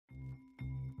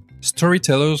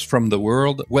Storytellers from the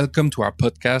world, welcome to our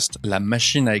podcast La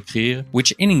Machine à écrire,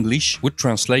 which in English would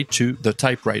translate to The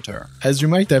Typewriter. As you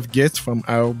might have guessed from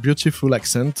our beautiful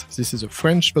accent, this is a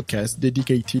French podcast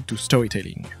dedicated to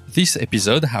storytelling. This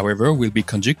episode, however, will be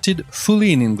conducted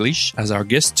fully in English, as our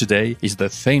guest today is the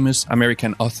famous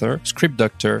American author, script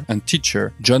doctor, and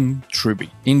teacher John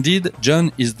Truby. Indeed,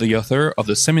 John is the author of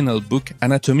the seminal book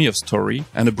Anatomy of Story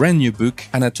and a brand new book,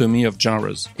 Anatomy of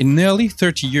Genres. In nearly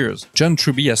 30 years, John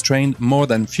Truby has trained more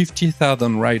than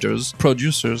 50,000 writers,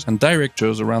 producers, and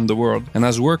directors around the world, and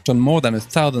has worked on more than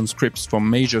 1,000 scripts for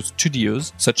major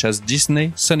studios such as Disney,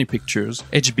 Sony Pictures,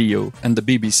 HBO, and the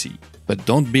BBC. But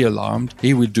don't be alarmed,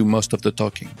 he will do most of the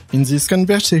talking. In this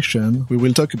conversation, we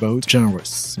will talk about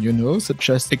genres, such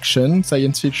as action,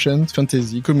 science fiction,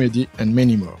 fantasy, comedy, and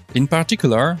many more. In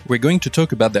particular, we're going to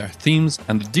talk about their themes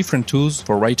and the different tools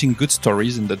for writing good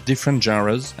stories in the different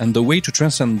genres and the way to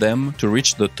transcend them to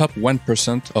reach the top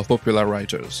 1% of popular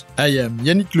writers. I am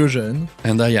Yannick Lejeune.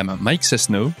 And I am Mike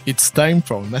Cessno. It's time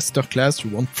for a masterclass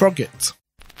you won't forget.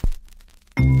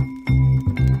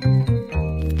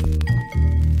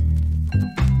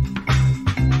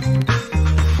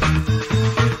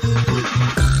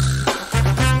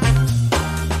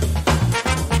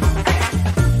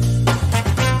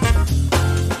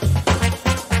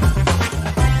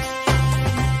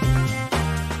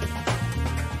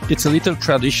 It's a little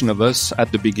tradition of us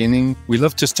at the beginning. We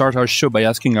love to start our show by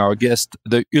asking our guest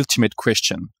the ultimate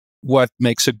question. What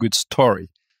makes a good story?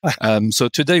 So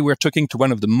today we're talking to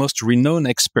one of the most renowned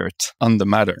experts on the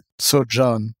matter. So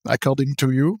John, according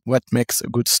to you, what makes a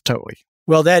good story?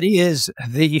 Well, that is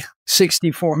the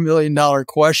 $64 million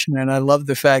question, and I love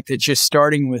the fact that just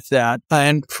starting with that,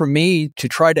 and for me to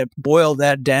try to boil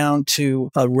that down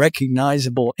to a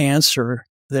recognizable answer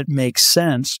that makes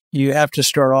sense, you have to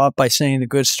start off by saying the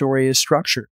good story is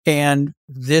structured. And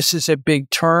this is a big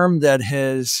term that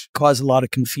has caused a lot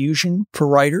of confusion for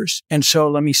writers. And so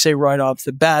let me say right off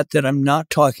the bat that I'm not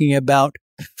talking about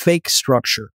fake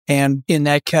structure. And in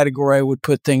that category, I would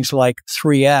put things like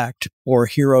 3-act or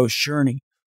hero's journey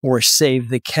or save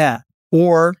the cat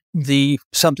or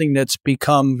something that's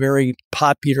become very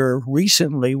popular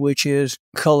recently, which is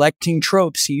collecting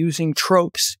tropes, using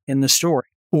tropes in the story,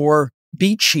 or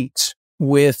beat sheets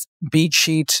with beat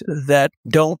sheets that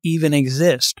don't even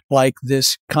exist, like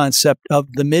this concept of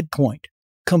the midpoint.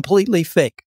 Completely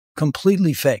fake.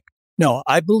 Completely fake. No,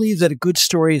 I believe that a good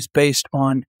story is based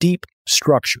on deep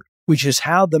structure, which is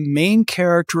how the main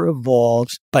character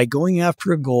evolves by going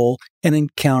after a goal and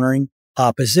encountering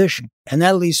opposition. And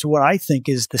that leads to what I think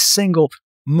is the single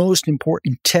most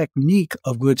important technique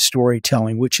of good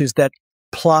storytelling, which is that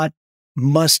plot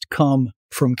must come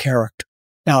from character.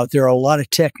 Now, there are a lot of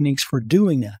techniques for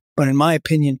doing that, but in my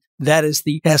opinion, that is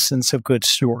the essence of good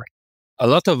story. A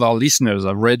lot of our listeners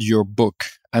have read your book,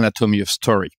 Anatomy of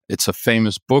Story. It's a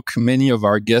famous book. Many of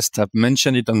our guests have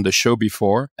mentioned it on the show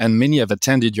before, and many have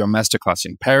attended your masterclass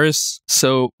in Paris.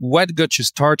 So what got you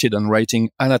started on writing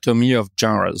Anatomy of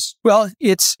Genres? Well,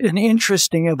 it's an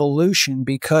interesting evolution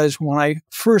because when I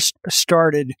first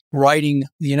started writing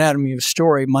the Anatomy of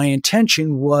Story, my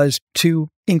intention was to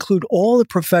include all the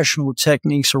professional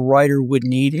techniques a writer would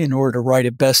need in order to write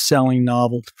a best-selling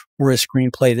novel or a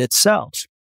screenplay that sells.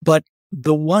 But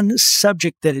the one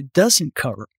subject that it doesn't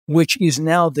cover, which is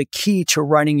now the key to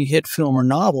writing a hit film or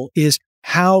novel, is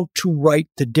how to write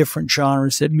the different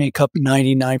genres that make up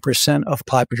 99% of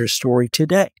popular story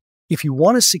today. If you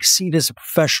want to succeed as a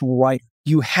professional writer,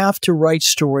 you have to write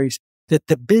stories that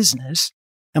the business,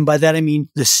 and by that I mean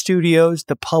the studios,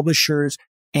 the publishers,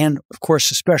 and of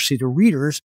course, especially the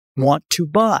readers, want to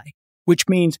buy, which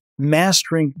means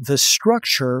mastering the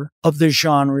structure of the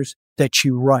genres that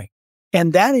you write.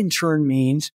 And that in turn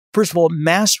means, first of all,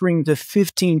 mastering the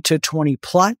 15 to 20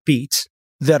 plot beats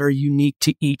that are unique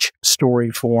to each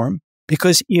story form.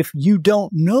 Because if you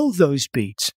don't know those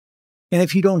beats, and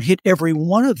if you don't hit every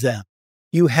one of them,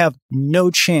 you have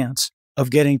no chance of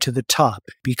getting to the top.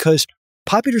 Because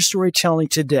popular storytelling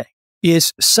today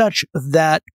is such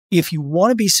that if you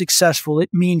want to be successful, it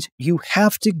means you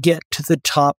have to get to the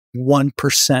top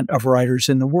 1% of writers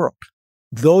in the world.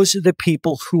 Those are the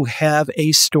people who have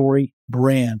a story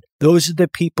brand. Those are the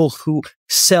people who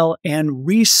sell and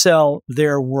resell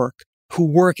their work, who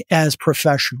work as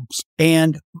professionals.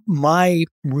 And my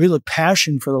real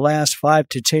passion for the last 5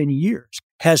 to 10 years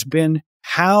has been,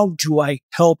 how do I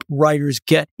help writers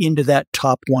get into that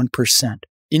top 1%?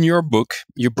 In your book,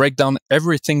 you break down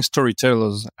everything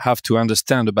storytellers have to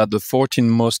understand about the 14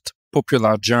 most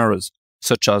popular genres,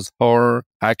 such as horror,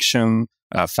 action,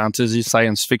 fantasy,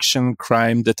 science fiction,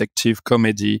 crime, detective,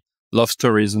 comedy, love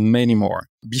stories, and many more.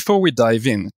 Before we dive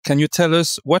in, can you tell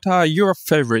us what are your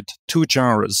favorite two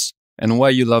genres and why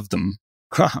you love them?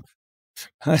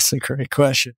 That's a great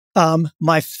question.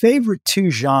 My favorite two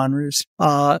genres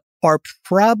are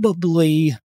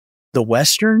probably the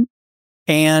Western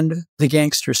and the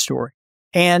gangster story.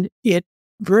 And it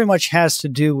very much has to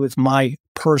do with my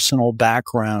personal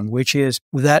background, which is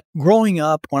that growing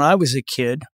up when I was a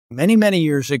kid, many, many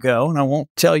years ago, and I won't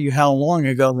tell you how long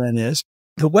ago that is,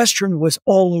 the Western was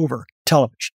all over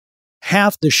television.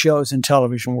 Half the shows in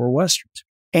television were Westerns.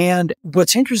 And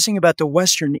what's interesting about the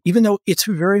Western, even though it's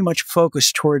very much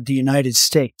focused toward the United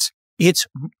States, it's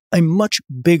a much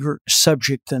bigger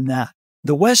subject than that.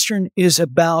 The Western is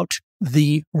about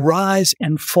the rise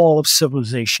and fall of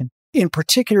civilization. In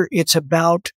particular, it's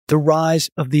about the rise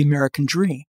of the American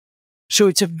dream. So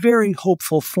it's a very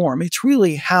hopeful form. It's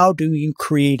really, how do you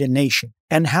create a nation?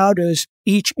 And how does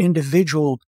each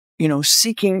individual,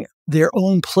 seeking their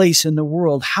own place in the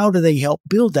world, how do they help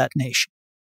build that nation?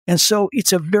 And so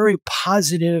it's a very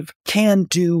positive,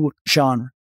 can-do genre.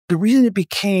 The reason it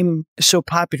became so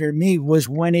popular to me was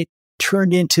when it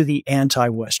turned into the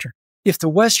anti-Western. If the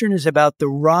Western is about the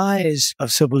rise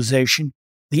of civilization,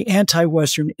 the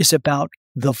anti-Western is about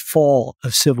the fall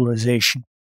of civilization.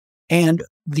 And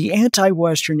the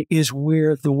anti-Western is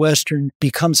where the Western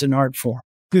becomes an art form.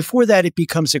 Before that, it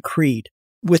becomes a creed.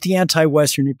 With the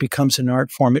anti-Western, it becomes an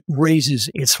art form. It raises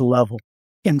its level.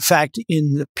 In fact,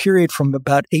 in the period from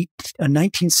about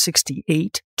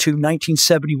 1968 to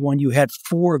 1971, you had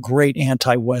 4 great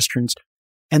anti-Westerns.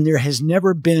 And there has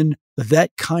never been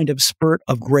that kind of spurt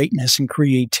of greatness and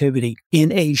creativity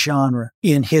in a genre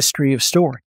in history of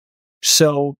story.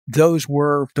 So those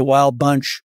were The Wild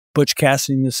Bunch, Butch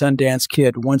Cassidy and the Sundance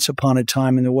Kid, Once Upon a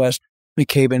Time in the West,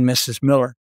 McCabe and Mrs.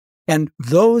 Miller. And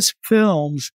those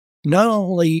films not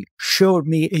only showed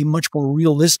me a much more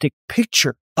realistic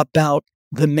picture about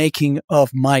the making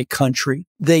of my country,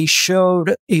 they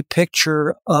showed a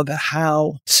picture of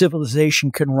how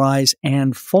civilization can rise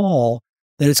and fall,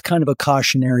 that it's kind of a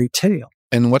cautionary tale.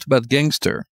 And what about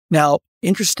gangster? Now,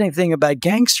 interesting thing about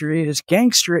gangster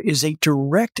is a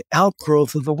direct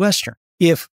outgrowth of the Western.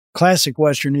 If classic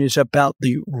Western is about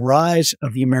the rise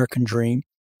of the American dream,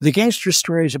 the gangster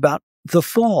story is about the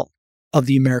fall of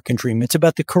the American dream. It's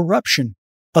about the corruption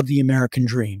of the American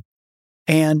dream.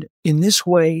 And in this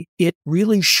way, it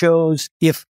really shows,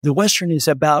 if the Western is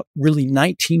about really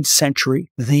 19th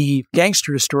century, the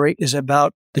gangster story is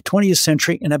about the 20th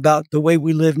century and about the way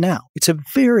we live now. It's a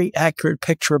very accurate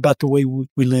picture about the way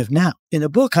we live now. In the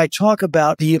book, I talk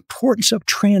about the importance of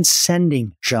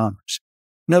transcending genres.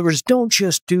 In other words, don't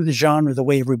just do the genre the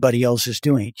way everybody else is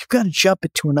doing it. You've got to jump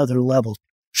it to another level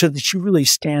so that you really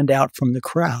stand out from the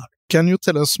crowd. Can you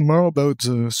tell us more about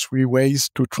the 3 ways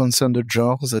to transcend a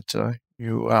genre that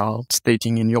you are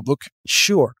stating in your book?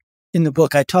 Sure. In the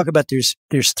book, I talk about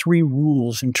there's 3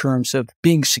 rules in terms of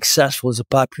being successful as a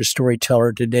popular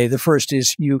storyteller today. The first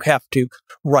is you have to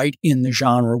write in the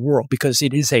genre world, because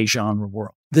it is a genre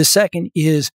world. The second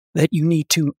is that you need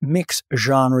to mix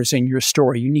genres in your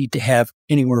story. You need to have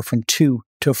anywhere from 2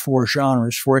 to 4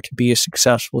 genres for it to be a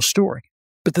successful story.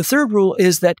 But the third rule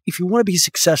is that if you want to be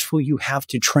successful, you have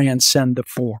to transcend the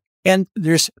form. And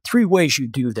there's 3 ways you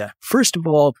do that. First of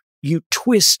all, you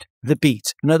twist the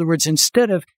beats. In other words, instead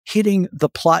of hitting the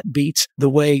plot beats the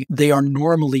way they are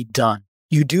normally done,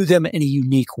 you do them in a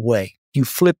unique way. You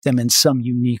flip them in some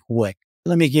unique way.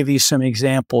 Let me give you some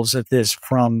examples of this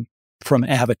from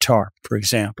Avatar, for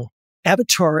example.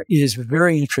 Avatar is a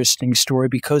very interesting story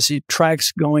because it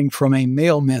tracks going from a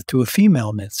male myth to a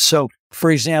female myth. So,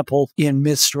 for example, in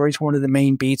myth stories, one of the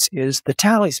main beats is the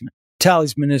talisman.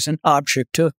 Talisman is an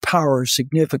object of power or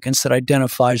significance that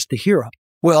identifies the hero.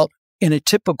 Well, in a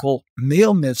typical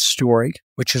male myth story,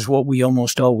 which is what we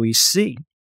almost always see,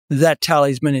 that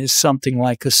talisman is something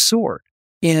like a sword.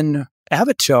 In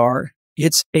Avatar,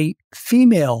 it's a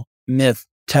female myth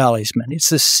talisman. It's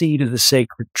the seed of the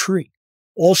sacred tree.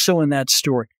 Also in that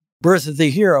story, birth of the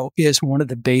hero is one of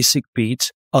the basic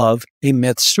beats of a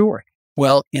myth story.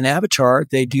 Well, in Avatar,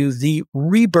 they do the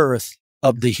rebirth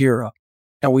of the hero.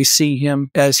 And we see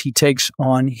him as he takes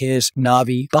on his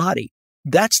Na'vi body.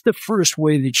 That's the first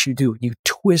way that you do it. You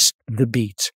twist the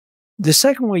beats. The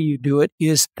second way you do it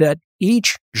is that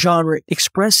each genre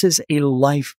expresses a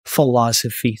life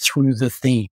philosophy through the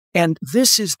theme. And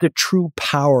this is the true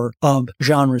power of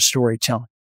genre storytelling.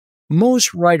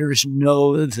 Most writers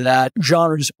know that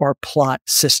genres are plot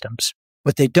systems.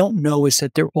 What they don't know is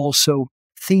that they're also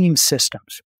theme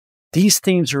systems. These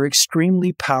themes are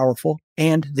extremely powerful,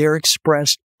 and they're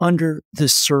expressed under the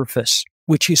surface,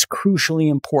 which is crucially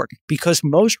important because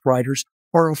most writers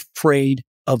are afraid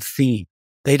of theme.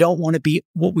 They don't want to be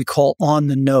what we call on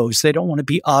the nose. They don't want to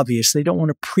be obvious. They don't want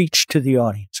to preach to the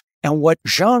audience. And what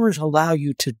genres allow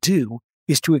you to do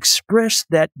is to express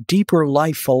that deeper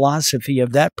life philosophy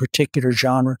of that particular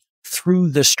genre through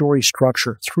the story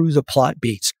structure, through the plot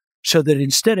beats, so that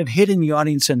instead of hitting the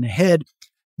audience in the head,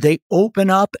 they open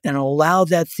up and allow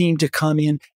that theme to come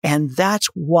in. And that's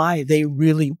why they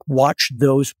really watch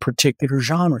those particular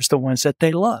genres, the ones that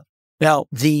they love. Now,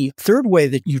 the third way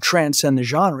that you transcend the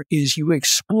genre is you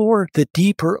explore the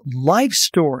deeper life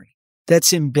story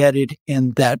that's embedded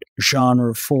in that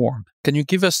genre form. Can you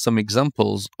give us some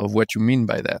examples of what you mean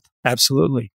by that?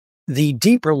 Absolutely. The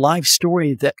deeper life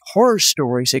story that horror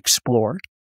stories explore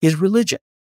is religion.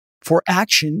 For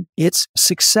action, it's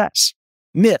success.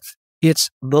 Myth, it's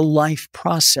the life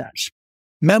process.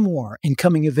 Memoir and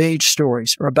coming-of-age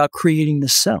stories are about creating the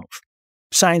self.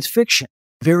 Science fiction,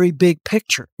 very big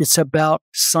picture. It's about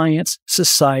science,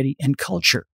 society, and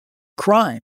culture.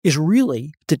 Crime is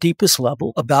really, at the deepest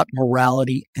level, about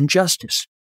morality and justice.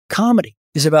 Comedy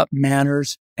is about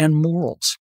manners and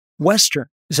morals. Western,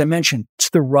 as I mentioned, it's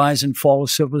the rise and fall of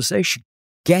civilization.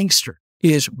 Gangster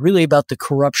is really about the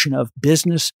corruption of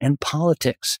business and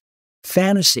politics.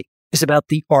 Fantasy is about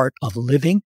the art of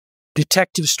living.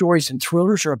 Detective stories and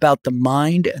thrillers are about the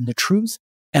mind and the truth.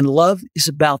 And love is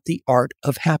about the art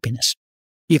of happiness.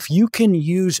 If you can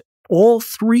use all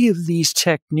three of these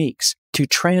techniques to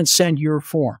transcend your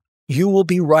form, you will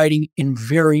be writing in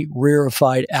very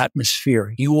rarefied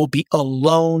atmosphere. You will be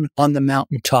alone on the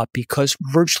mountaintop because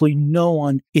virtually no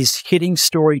one is hitting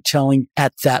storytelling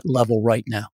at that level right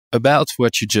now. About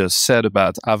what you just said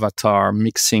about Avatar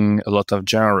mixing a lot of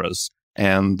genres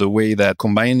and the way that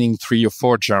combining 3 or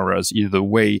 4 genres is the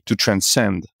way to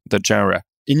transcend the genre.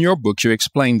 In your book, you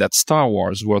explain that Star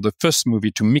Wars were the first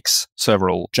movie to mix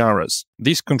several genres.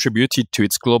 This contributed to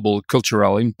its global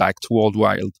cultural impact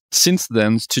worldwide. Since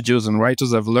then, studios and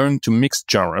writers have learned to mix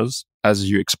genres, as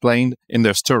you explained, in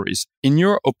their stories. In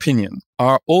your opinion,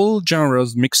 are all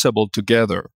genres mixable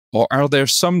together, or are there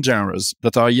some genres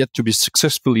that are yet to be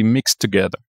successfully mixed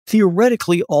together?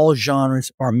 Theoretically, all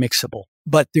genres are mixable,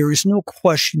 but there is no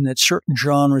question that certain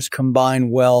genres combine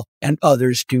well and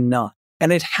others do not.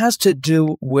 And it has to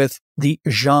do with the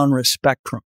genre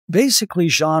spectrum. Basically,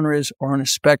 genres are on a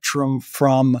spectrum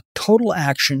from total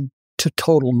action to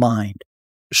total mind.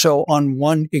 So on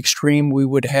one extreme, we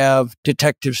would have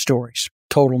detective stories,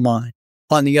 total mind.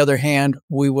 On the other hand,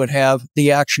 we would have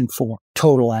the action form,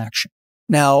 total action.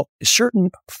 Now,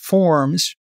 certain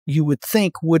forms you would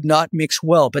think would not mix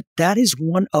well, but that is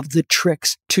one of the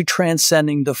tricks to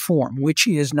transcending the form, which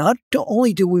is not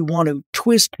only do we want to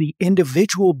twist the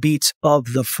individual beats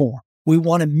of the form, we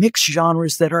want to mix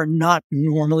genres that are not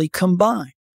normally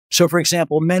combined. So, for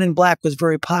example, Men in Black was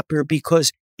very popular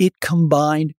because it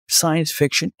combined science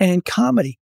fiction and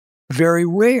comedy. Very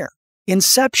rare.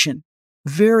 Inception,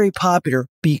 very popular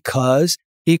because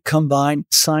it combined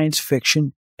science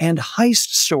fiction and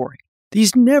heist story.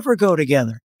 These never go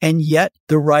together. And yet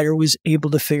the writer was able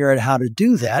to figure out how to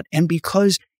do that. And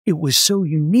because it was so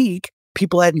unique,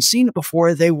 people hadn't seen it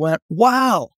before. They went,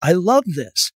 wow, I love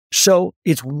this. So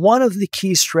it's one of the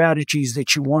key strategies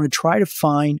that you want to try to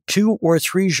find 2 or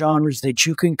 3 genres that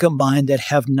you can combine that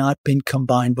have not been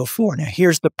combined before. Now,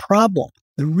 here's the problem.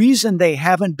 The reason they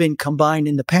haven't been combined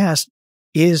in the past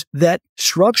is that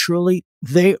structurally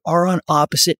they are on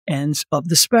opposite ends of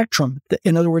the spectrum.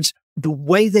 In other words, the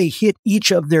way they hit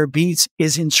each of their beats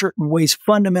is in certain ways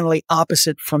fundamentally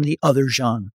opposite from the other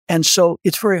genre. And so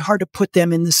it's very hard to put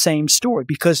them in the same story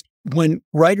because when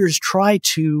writers try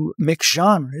to mix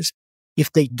genres,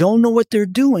 if they don't know what they're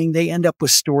doing, they end up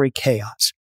with story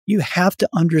chaos. You have to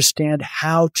understand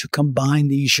how to combine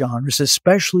these genres,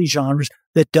 especially genres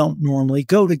that don't normally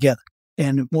go together.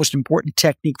 And the most important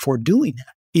technique for doing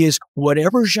that is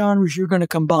whatever genres you're going to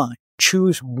combine,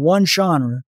 choose one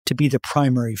genre to be the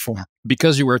primary form.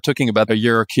 Because you were talking about a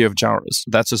hierarchy of genres,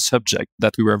 that's a subject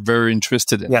that we were very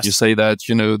interested in. Yes. You say that,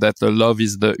 that the love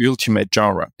is the ultimate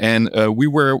genre. And we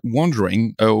were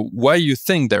wondering why you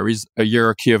think there is a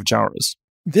hierarchy of genres.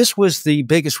 This was the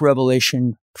biggest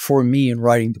revelation for me in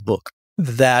writing the book,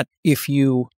 that if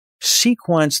you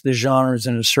sequence the genres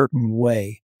in a certain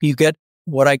way, you get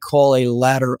what I call a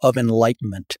ladder of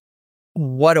enlightenment.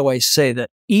 What do I say? That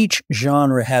each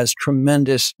genre has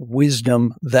tremendous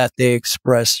wisdom that they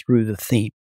express through the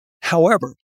theme.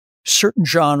 However, certain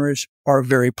genres are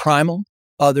very primal.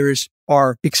 Others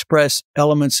express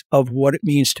elements of what it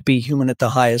means to be human at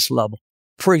the highest level.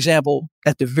 For example,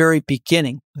 at the very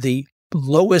beginning, the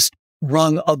lowest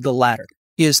rung of the ladder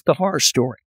is the horror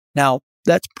story. Now,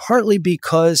 That's partly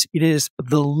because it is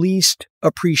the least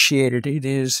appreciated. It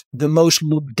is the most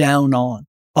looked down on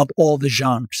of all the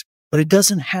genres, but it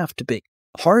doesn't have to be.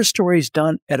 Horror stories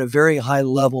done at a very high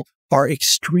level are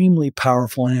extremely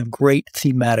powerful and have great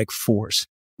thematic force.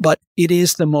 But it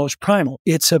is the most primal.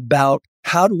 It's about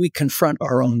how do we confront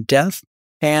our own death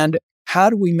and how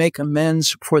do we make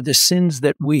amends for the sins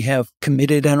that we have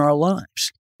committed in our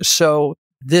lives. So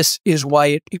this is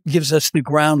why it gives us the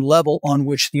ground level on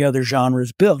which the other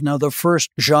genres build. Now, the first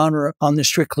genre on the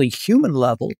strictly human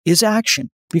level is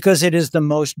action, because it is the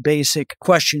most basic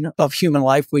question of human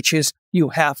life, which is you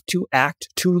have to act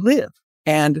to live.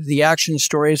 And the action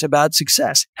story is about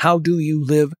success. How do you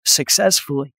live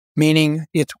successfully? Meaning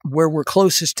it's where we're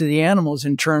closest to the animals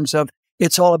in terms of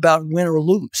it's all about win or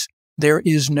lose. There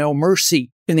is no mercy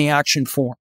in the action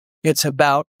form. It's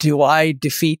about, do I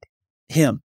defeat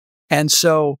him? And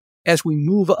so as we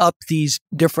move up these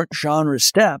different genre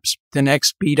steps, the next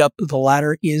speed up the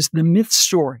ladder is the myth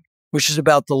story, which is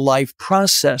about the life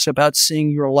process, about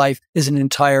seeing your life as an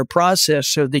entire process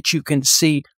so that you can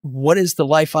see what is the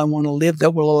life I want to live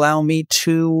that will allow me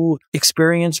to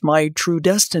experience my true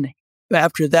destiny.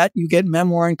 After that, you get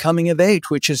memoir and coming of age,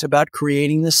 which is about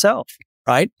creating the self,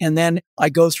 right? And then I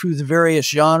go through the various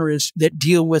genres that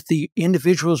deal with the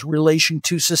individual's relation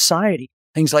to society.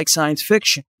 Things like science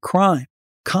fiction, crime,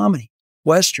 comedy,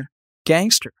 Western,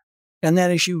 gangster. And then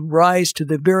as you rise to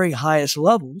the very highest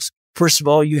levels, first of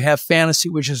all, you have fantasy,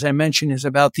 which, as I mentioned, is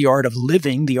about the art of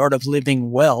living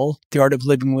well, the art of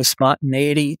living with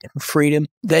spontaneity and freedom.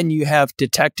 Then you have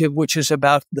detective, which is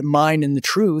about the mind and the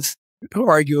truth,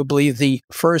 arguably the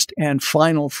first and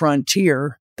final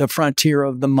frontier, the frontier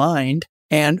of the mind.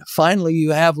 And finally,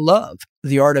 you have love,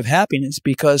 the art of happiness,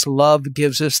 because love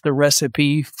gives us the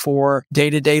recipe for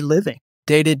day-to-day living,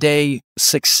 day-to-day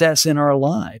success in our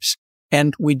lives.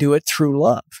 And we do it through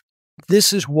love.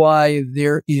 This is why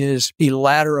there is a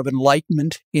ladder of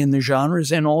enlightenment in the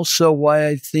genres, and also why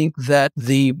I think that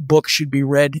the book should be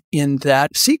read in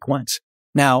that sequence.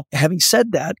 Now, having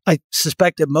said that, I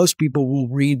suspect that most people will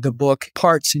read the book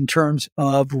parts in terms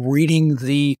of reading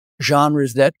the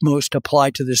genres that most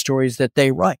apply to the stories that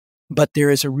they write. But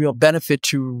there is a real benefit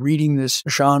to reading this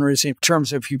genres in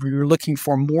terms of if you're looking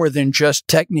for more than just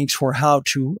techniques for how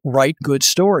to write good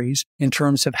stories, in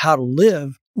terms of how to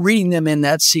live, reading them in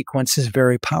that sequence is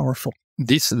very powerful.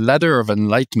 This ladder of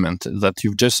enlightenment that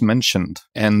you've just mentioned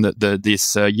and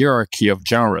this hierarchy of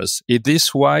genres, it is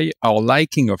why our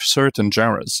liking of certain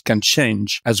genres can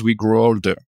change as we grow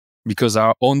older. Because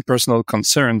our own personal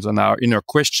concerns and our inner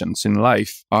questions in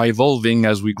life are evolving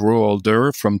as we grow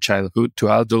older, from childhood to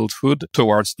adulthood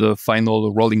towards the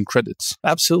final rolling credits.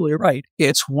 Absolutely right.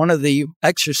 It's one of the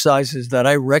exercises that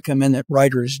I recommend that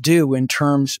writers do in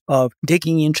terms of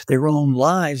digging into their own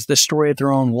lives, the story of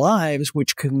their own lives,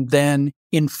 which can then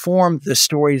inform the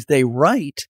stories they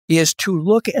write, is to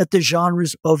look at the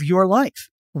genres of your life.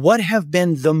 What have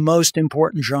been the most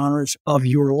important genres of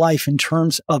your life in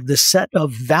terms of the set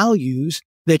of values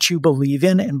that you believe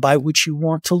in and by which you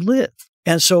want to live?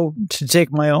 And so to take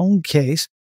my own case,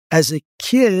 as a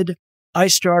kid, I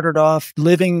started off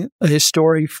living a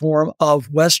story form of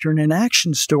Western and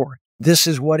action story. This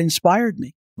is what inspired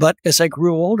me. But as I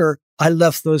grew older, I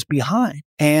left those behind.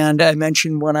 And I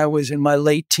mentioned when I was in my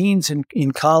late teens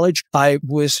in college, I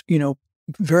was,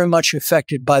 very much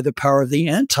affected by the power of the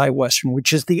anti-Western,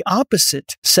 which is the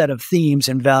opposite set of themes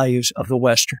and values of the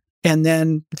Western. And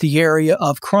then the area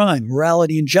of crime,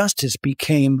 morality, and justice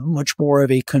became much more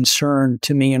of a concern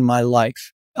to me in my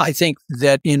life. I think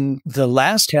that in the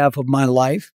last half of my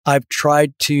life, I've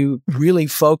tried to really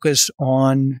focus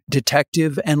on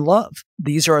detective and love.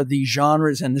 These are the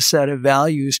genres and the set of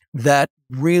values that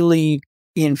really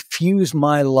infuse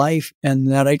my life and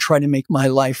that I try to make my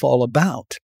life all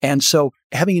about. And so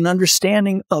having an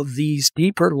understanding of these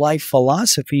deeper life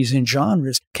philosophies and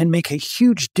genres can make a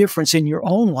huge difference in your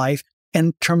own life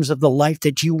in terms of the life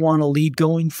that you want to lead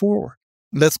going forward.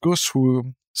 Let's go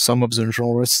through some of the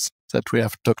genres that we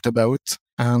have talked about.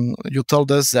 And you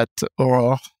told us that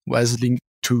horror was linked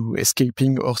to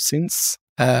escaping our sins.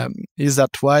 Is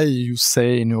that why you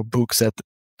say in your book that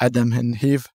Adam and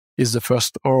Eve is the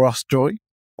first horror story?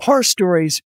 Horror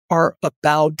stories are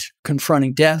about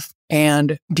confronting death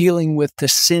and dealing with the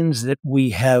sins that we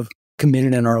have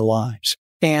committed in our lives.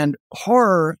 And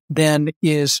horror then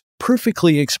is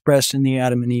perfectly expressed in the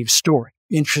Adam and Eve story.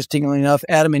 Interestingly enough,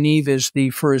 Adam and Eve is the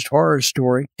first horror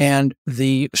story, and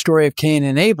the story of Cain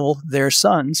and Abel, their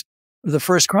sons, the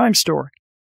first crime story.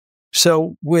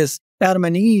 So with Adam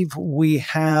and Eve, we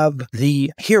have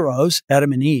the heroes,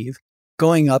 Adam and Eve,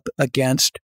 going up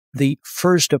against the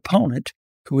first opponent,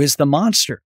 who is the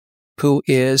monster, who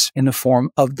is in the form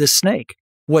of the snake.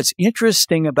 What's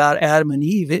interesting about Adam and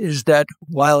Eve is that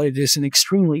while it is an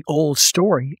extremely old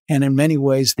story, and in many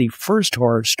ways the first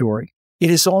horror story, it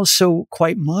is also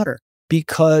quite modern,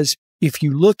 because if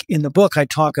you look in the book, I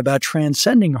talk about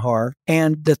transcending horror,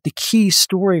 and that the key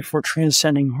story for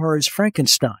transcending horror is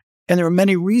Frankenstein. And there are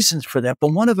many reasons for that,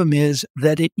 but one of them is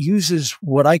that it uses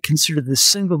what I consider the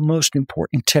single most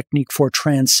important technique for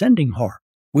transcending horror,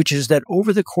 which is that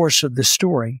over the course of the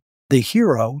story, the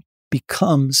hero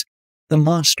becomes the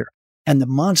monster, and the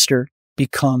monster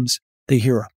becomes the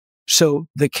hero. So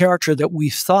the character that we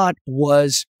thought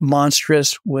was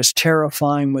monstrous, was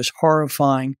terrifying, was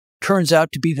horrifying, turns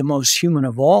out to be the most human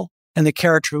of all. And the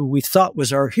character who we thought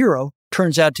was our hero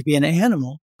turns out to be an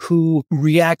animal who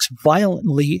reacts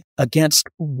violently against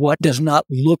what does not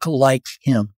look like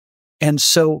him. And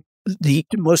so the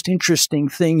most interesting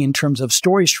thing in terms of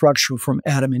story structure from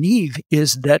Adam and Eve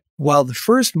is that while the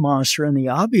first monster and the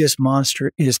obvious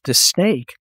monster is the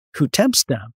snake who tempts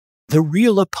them, the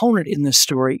real opponent in the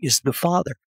story is the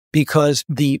father, because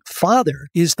the father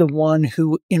is the one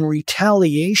who, in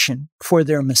retaliation for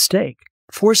their mistake,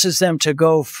 forces them to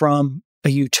go from a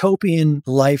utopian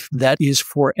life that is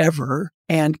forever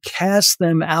and casts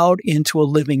them out into a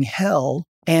living hell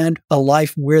and a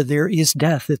life where there is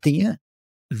death at the end.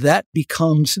 That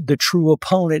becomes the true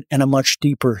opponent and a much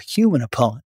deeper human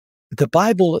opponent. The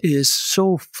Bible is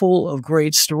so full of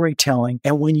great storytelling.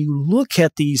 And when you look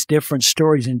at these different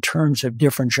stories in terms of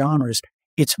different genres,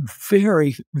 it's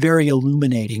very, very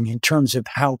illuminating in terms of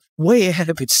how way ahead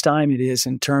of its time it is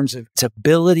in terms of its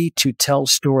ability to tell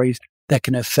stories that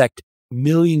can affect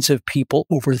millions of people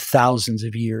over thousands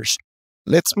of years.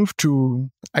 Let's move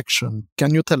to action.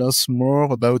 Can you tell us more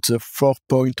about the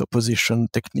 4-point opposition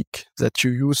technique that you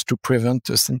use to prevent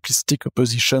a simplistic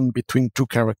opposition between two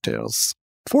characters?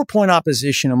 4-point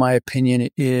opposition, in my opinion,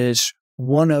 is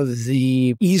one of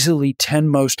the easily 10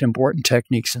 most important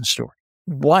techniques in story.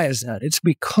 Why is that? It's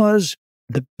because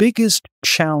the biggest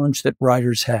challenge that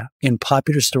writers have in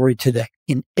popular story today,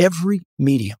 in every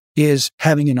medium, is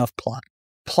having enough plot.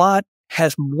 Plot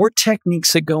has more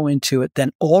techniques that go into it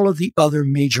than all of the other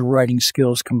major writing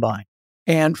skills combined.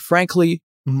 And frankly,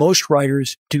 most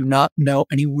writers do not know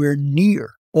anywhere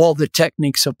near all the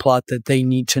techniques of plot that they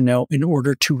need to know in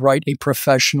order to write a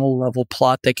professional level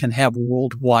plot that can have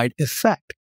worldwide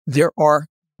effect. There are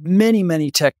many,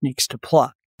 many techniques to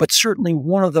plot, but certainly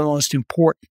one of the most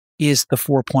important is the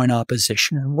 4-point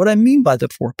opposition. And what I mean by the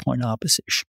 4-point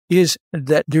opposition is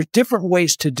that there's different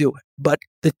ways to do it. But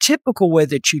the typical way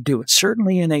that you do it,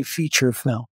 certainly in a feature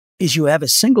film, is you have a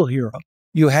single hero,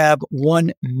 you have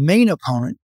one main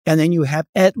opponent, and then you have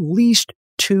at least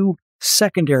 2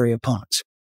 secondary opponents.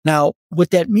 Now,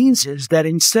 what that means is that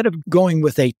instead of going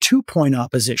with a 2-point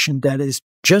opposition, that is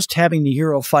just having the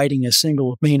hero fighting a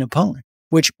single main opponent,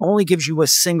 which only gives you a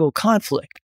single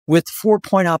conflict, with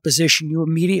 4-point opposition, you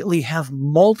immediately have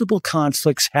multiple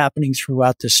conflicts happening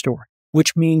throughout the story,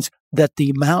 which means that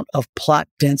the amount of plot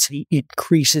density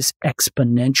increases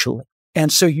exponentially.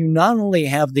 And so you not only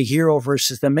have the hero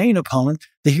versus the main opponent,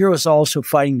 the hero is also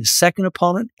fighting the second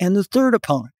opponent and the third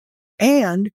opponent.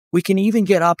 And we can even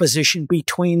get opposition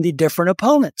between the different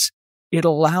opponents. It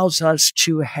allows us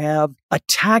to have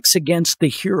attacks against the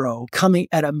hero coming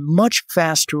at a much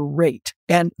faster rate.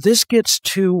 And this gets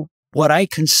to what I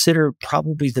consider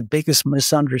probably the biggest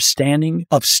misunderstanding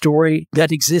of story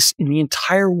that exists in the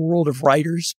entire world of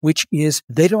writers, which is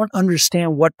they don't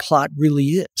understand what plot really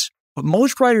is. What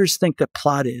most writers think that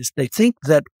plot is, they think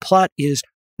that plot is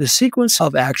the sequence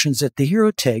of actions that the hero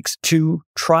takes to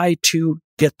try to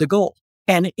get the goal.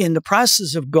 And in the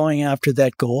process of going after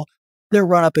that goal, they're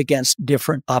run up against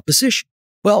different opposition.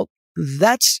 Well,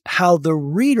 that's how the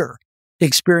reader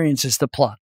experiences the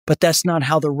plot. But that's not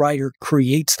how the writer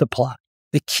creates the plot.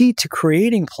 The key to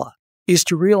creating plot is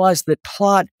to realize that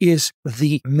plot is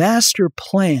the master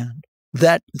plan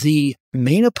that the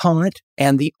main opponent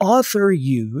and the author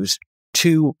use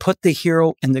to put the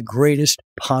hero in the greatest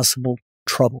possible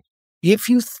trouble. If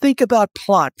you think about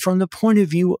plot from the point of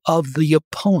view of the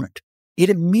opponent, it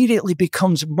immediately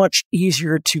becomes much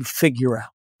easier to figure out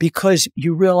because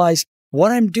you realize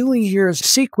what I'm doing here is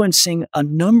sequencing a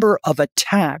number of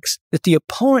attacks that the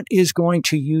opponent is going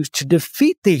to use to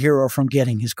defeat the hero from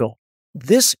getting his goal.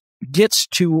 This gets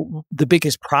to the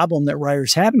biggest problem that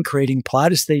writers have in creating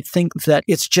plot is they think that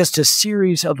it's just a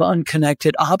series of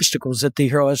unconnected obstacles that the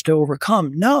hero has to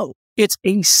overcome. No, it's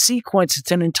a sequence.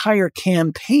 It's an entire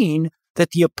campaign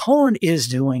that the opponent is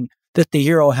doing that the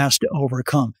hero has to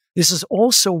overcome. This is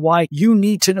also why you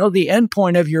need to know the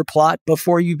endpoint of your plot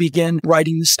before you begin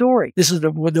writing the story. This is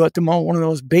one of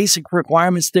those basic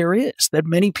requirements there is that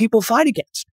many people fight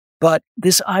against. But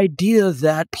this idea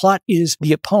that plot is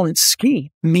the opponent's scheme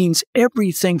means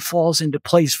everything falls into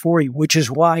place for you, which is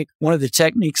why one of the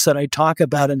techniques that I talk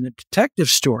about in the detective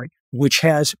story, which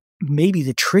has maybe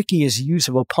the trickiest use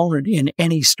of opponent in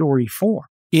any story form,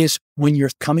 is when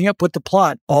you're coming up with the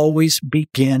plot, always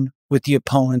begin with the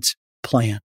opponent's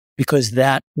plan, because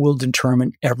that will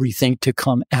determine everything to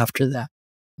come after that.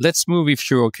 Let's move, if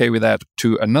you're okay with that,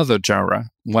 to another genre,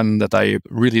 one that I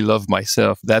really love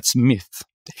myself. That's myth.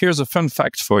 Here's a fun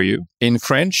fact for you. In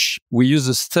French, we use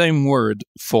the same word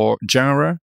for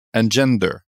genre and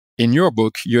gender. In your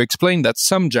book, you explain that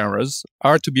some genres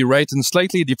are to be written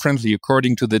slightly differently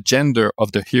according to the gender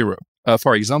of the hero.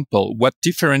 For example, what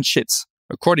differentiates,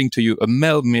 according to you, a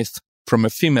male myth from a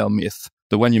female myth,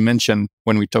 the one you mentioned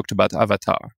when we talked about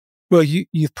Avatar? Well,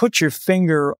 you've put your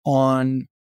finger on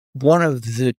one of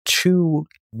the two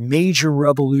major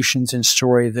revolutions in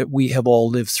story that we have all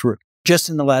lived through just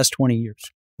in the last 20 years.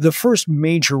 The first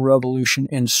major revolution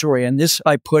in story, and this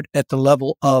I put at the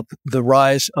level of the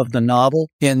rise of the novel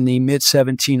in the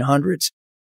mid-1700s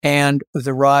and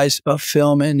the rise of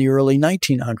film in the early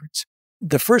 1900s.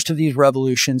 The first of these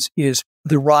revolutions is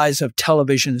the rise of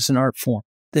television as an art form.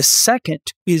 The second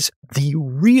is the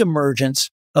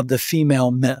reemergence of the female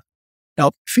myth.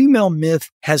 Now, female myth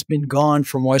has been gone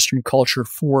from Western culture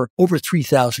for over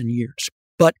 3,000 years.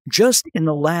 But just in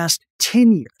the last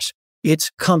 10 years,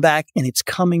 it's come back, and it's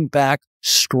coming back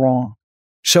strong.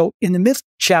 So in the myth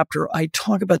chapter, I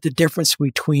talk about the difference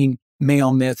between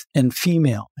male myth and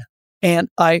female myth. And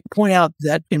I point out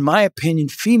that, in my opinion,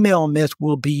 female myth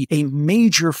will be a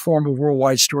major form of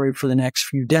worldwide story for the next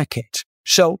few decades.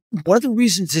 So one of the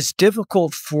reasons it's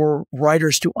difficult for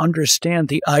writers to understand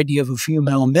the idea of a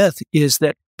female myth is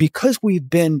that because we've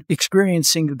been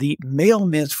experiencing the male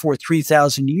myth for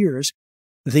 3,000 years,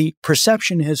 the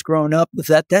perception has grown up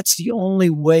that that's the only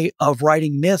way of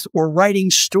writing myth or writing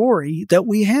story that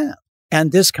we have.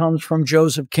 And this comes from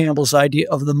Joseph Campbell's idea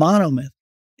of the monomyth.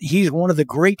 He's one of the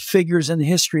great figures in the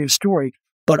history of story,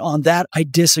 but on that, I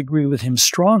disagree with him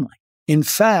strongly. In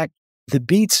fact, the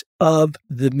beats of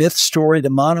the myth story, the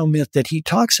monomyth that he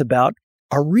talks about,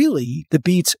 are really the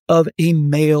beats of a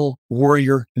male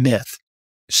warrior myth.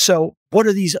 So what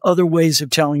are these other ways of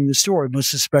telling the story,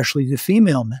 most especially the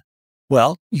female myth?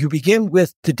 Well, you begin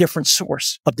with the different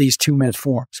source of these two myth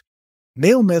forms.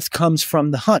 Male myth comes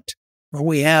from the hunt, where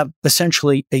we have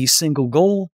essentially a single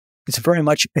goal. It's very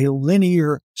much a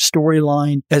linear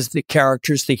storyline as the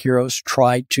characters, the heroes,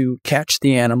 try to catch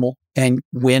the animal and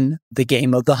win the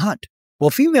game of the hunt. Well,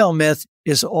 female myth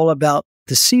is all about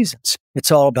the seasons.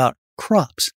 It's all about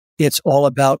crops. It's all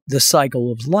about the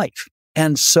cycle of life.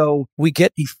 And so we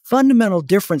get a fundamental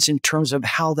difference in terms of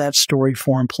how that story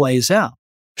form plays out.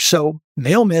 So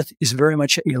male myth is very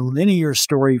much a linear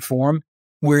story form,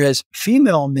 whereas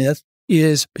female myth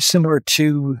is similar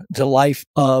to the life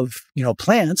of,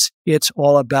 plants. It's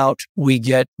all about we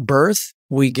get birth,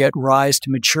 we get rise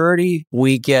to maturity,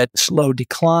 we get slow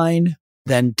decline,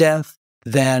 then death,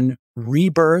 then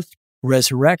rebirth,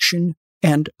 resurrection,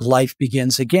 and life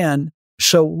begins again.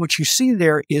 So what you see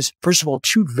there is, first of all,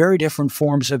 two very different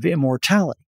forms of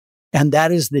immortality. And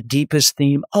that is the deepest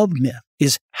theme of myth,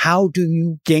 is how do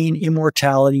you gain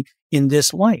immortality in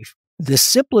this life? The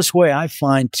simplest way I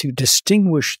find to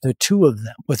distinguish the two of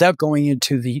them, without going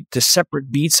into the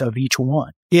separate beats of each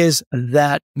one, is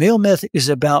that male myth is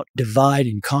about divide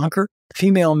and conquer.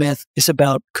 Female myth is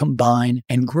about combine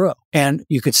and grow. And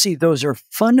you could see those are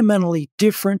fundamentally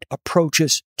different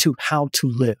approaches to how to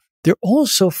live. They're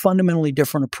also fundamentally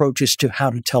different approaches to how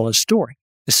to tell a story,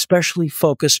 especially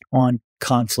focused on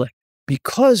conflict.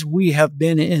 Because we have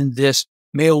been in this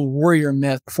male warrior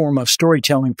myth form of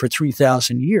storytelling for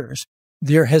 3,000 years,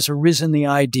 there has arisen the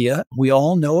idea, we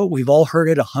all know it, we've all heard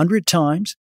it 100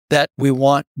 times, that we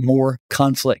want more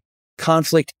conflict.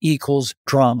 Conflict equals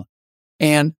drama.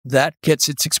 And that gets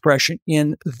its expression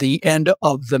in the end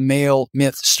of the male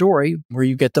myth story, where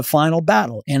you get the final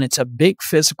battle. And it's a big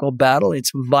physical battle.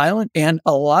 It's violent, and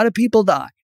a lot of people die.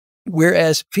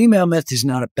 Whereas female myth is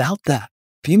not about that.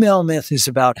 Female myth is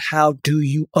about how do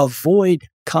you avoid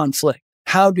conflict?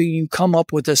 How do you come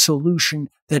up with a solution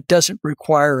that doesn't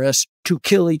require us to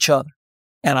kill each other?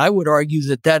 And I would argue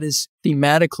that that is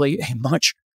thematically a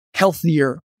much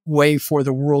healthier way for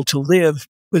the world to live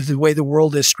with the way the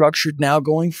world is structured now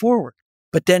going forward.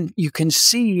 But then you can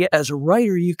see, as a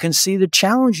writer, you can see the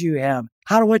challenge you have.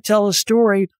 How do I tell a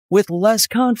story with less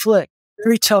conflict?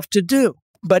 Very tough to do.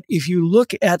 But if you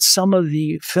look at some of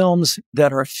the films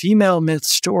that are female myth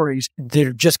stories that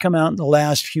have just come out in the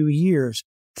last few years,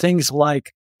 things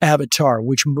like Avatar,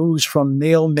 which moves from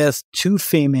male myth to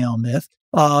female myth.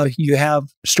 You have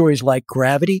stories like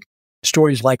Gravity,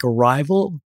 stories like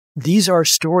Arrival. These are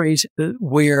stories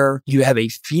where you have a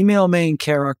female main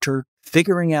character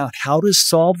figuring out how to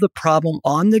solve the problem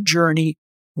on the journey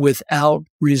without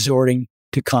resorting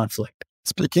to conflict.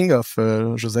 Speaking of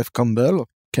Joseph Campbell,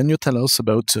 can you tell us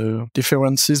about the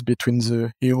differences between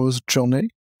the hero's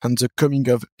journey and the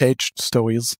coming-of-age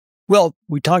stories? Well,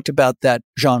 we talked about that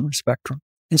genre spectrum.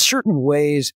 In certain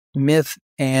ways, myth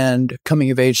and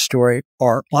coming-of-age story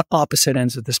are on opposite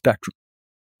ends of the spectrum.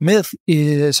 Myth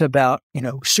is about,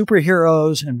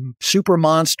 superheroes and super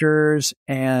monsters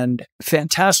and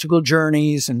fantastical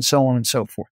journeys and so on and so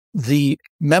forth. The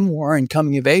memoir and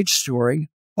coming-of-age story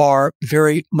are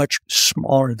very much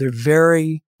smaller. They're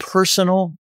very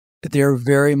personal. They're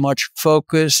very much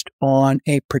focused on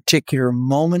a particular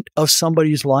moment of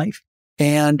somebody's life.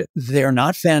 And they're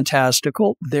not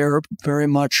fantastical. They're very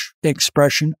much the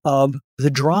expression of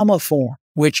the drama form,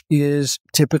 which is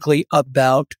typically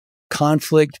about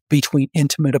conflict between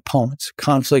intimate opponents,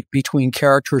 conflict between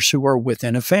characters who are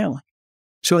within a family.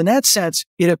 So in that sense,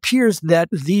 it appears that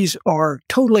these are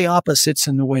totally opposites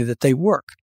in the way that they work.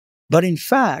 But in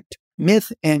fact,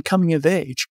 myth and coming of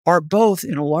age are both,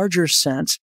 in a larger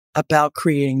sense, about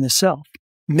creating the self.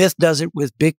 Myth does it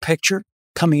with big picture.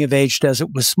 Coming of age does it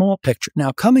with small picture.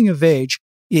 Now, coming of age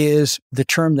is the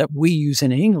term that we use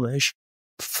in English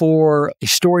for a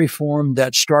story form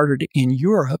that started in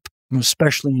Europe,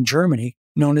 especially in Germany,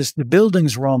 known as the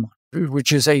Bildungsroman,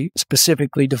 which is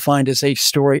specifically defined as a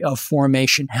story of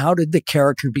formation. How did the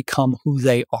character become who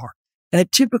they are? And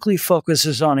it typically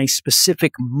focuses on a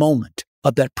specific moment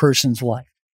of that person's life.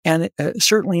 And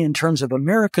certainly in terms of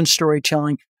American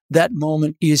storytelling, that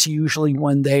moment is usually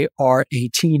when they are a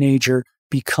teenager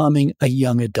becoming a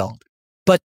young adult.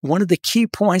 But one of the key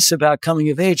points about coming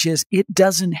of age is it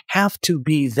doesn't have to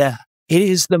be that. It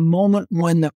is the moment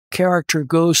when the character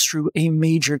goes through a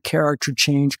major character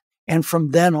change. And from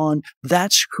then on,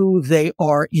 that's who they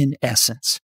are in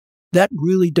essence. That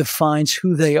really defines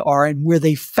who they are and where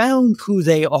they found who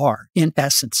they are in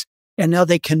essence. And now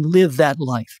they can live that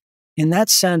life. In that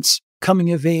sense,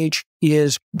 coming of age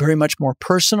is very much more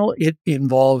personal. It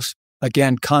involves,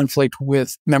 again, conflict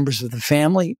with members of the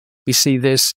family. We see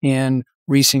this in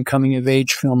recent coming of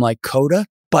age film like Coda.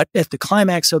 But at the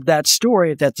climax of that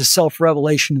story, that the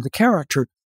self-revelation of the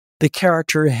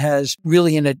character has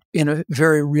really, in a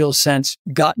very real sense,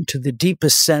 gotten to the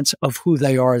deepest sense of who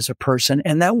they are as a person,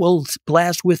 and that will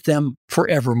last with them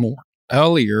forevermore.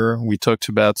 Earlier, we talked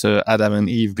about Adam and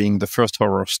Eve being the first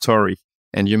horror story,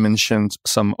 and you mentioned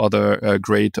some other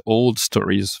great old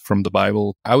stories from the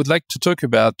Bible. I would like to talk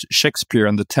about Shakespeare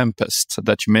and The Tempest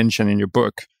that you mentioned in your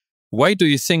book. Why do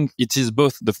you think it is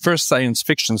both the first science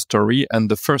fiction story and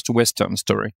the first Western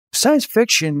story? Science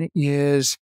fiction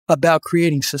is about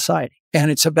creating society,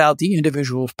 and it's about the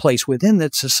individual's place within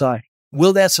that society.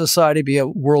 Will that society be a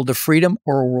world of freedom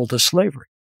or a world of slavery?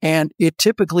 And it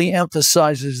typically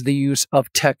emphasizes the use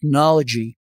of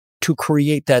technology to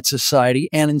create that society,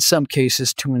 and in some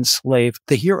cases to enslave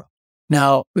the hero.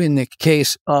 Now, in the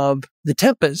case of The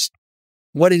Tempest,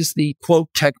 what is the, quote,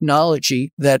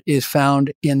 technology that is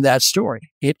found in that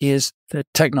story? It is the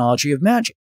technology of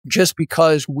magic. Just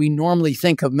because we normally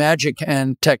think of magic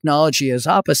and technology as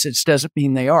opposites doesn't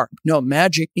mean they are. No,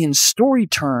 magic in story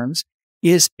terms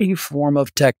is a form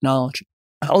of technology.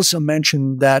 I also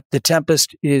mentioned that The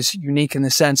Tempest is unique in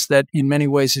the sense that in many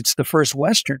ways it's the first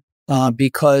Western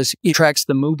because it tracks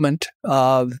the movement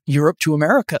of Europe to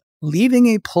America, leaving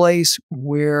a place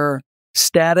where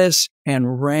status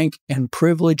and rank and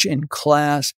privilege and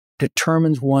class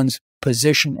determines one's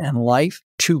position in life,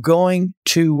 to going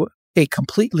to a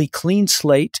completely clean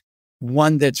slate,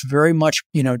 one that's very much,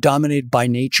 dominated by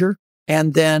nature,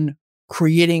 and then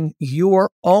creating your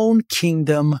own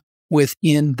kingdom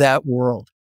within that world.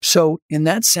 So in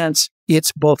that sense,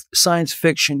 it's both science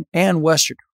fiction and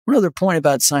Western. One other point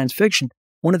about science fiction,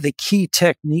 one of the key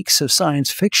techniques of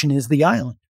science fiction is the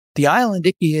island. The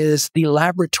island is the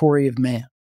laboratory of man.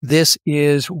 This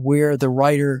is where the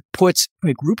writer puts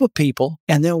a group of people,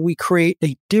 and then we create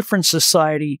a different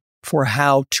society for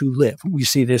how to live. We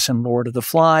see this in Lord of the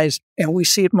Flies, and we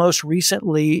see it most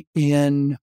recently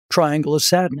in Triangle of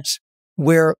Sadness,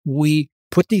 where we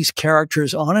put these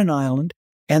characters on an island,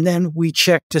 and then we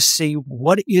check to see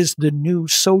what is the new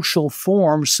social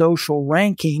form, social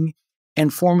ranking,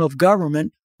 and form of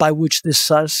government by which this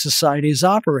society is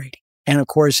operating. And of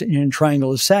course, in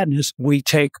Triangle of Sadness, we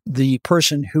take the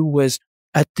person who was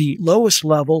at the lowest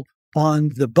level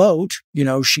on the boat,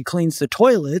 she cleans the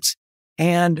toilets.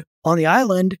 And on the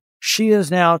island, she is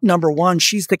now number one.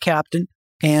 She's the captain.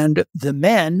 And the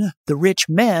men, the rich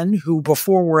men who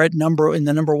before were in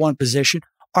the number one position,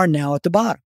 are now at the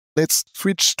bottom. Let's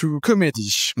switch to comedy.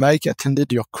 Mike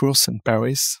attended your course in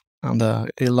Paris, and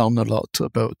he learned a lot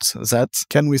about that.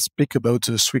 Can we speak about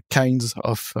the three kinds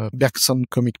of Bergson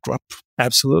comic drop?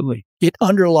 Absolutely. It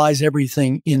underlies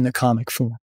everything in the comic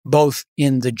form, both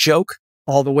in the joke,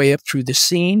 all the way up through the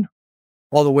scene,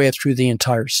 all the way up through the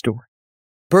entire story.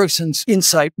 Bergson's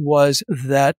insight was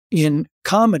that in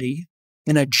comedy,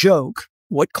 in a joke,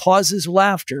 what causes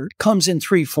laughter comes in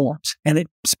three forms. And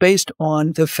it's based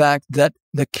on the fact that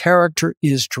the character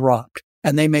is dropped.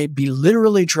 And they may be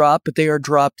literally dropped, but they are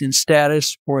dropped in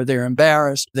status or they're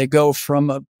embarrassed. They go from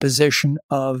a position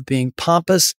of being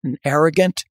pompous and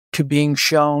arrogant to being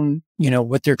shown,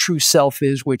 what their true self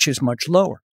is, which is much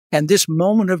lower. And this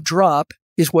moment of drop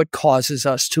is what causes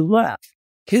us to laugh.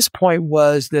 His point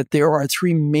was that there are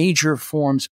three major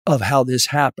forms of how this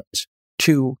happens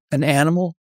to an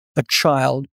animal, a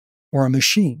child, or a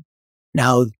machine.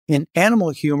 Now, in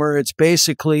animal humor, it's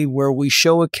basically where we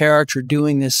show a character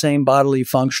doing the same bodily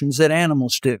functions that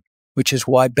animals do, which is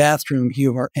why bathroom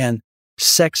humor and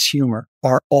sex humor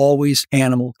are always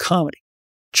animal comedy.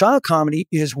 Child comedy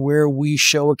is where we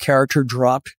show a character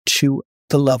dropped to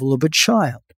the level of a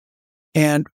child.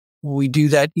 And we do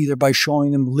that either by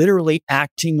showing them literally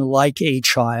acting like a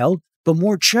child, but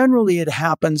more generally, it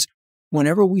happens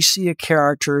whenever we see a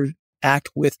character act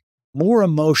with more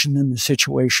emotion than the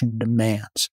situation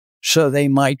demands. So they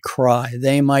might cry,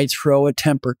 they might throw a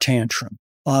temper tantrum,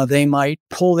 they might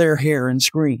pull their hair and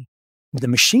scream. The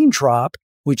machine drop,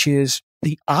 which is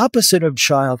the opposite of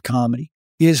child comedy,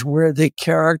 is where the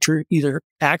character either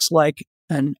acts like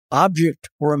an object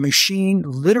or a machine,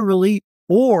 literally,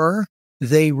 or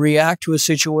they react to a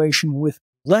situation with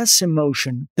less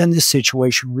emotion than the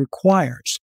situation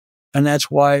requires. And that's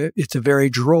why it's a very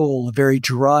droll, a very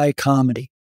dry comedy.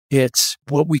 It's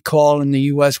what we call in the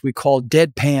U.S., we call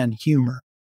deadpan humor.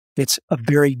 It's a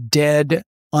very dead,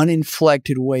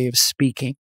 uninflected way of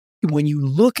speaking. When you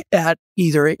look at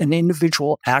either an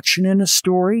individual action in a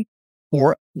story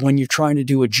or when you're trying to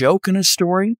do a joke in a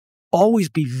story, always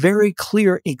be very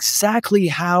clear exactly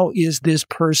how is this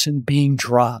person being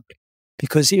dropped.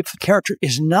 Because if the character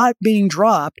is not being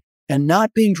dropped and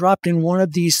not being dropped in one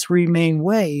of these three main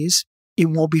ways, it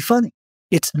won't be funny.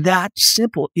 It's that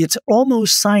simple. It's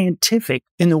almost scientific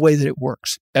in the way that it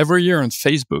works. Every year on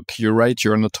Facebook, you write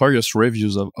your notorious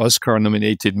reviews of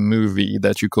Oscar-nominated movie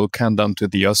that you call Countdown to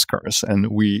the Oscars. And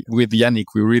with Yannick,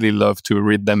 we really love to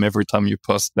read them every time you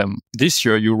post them. This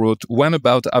year, you wrote one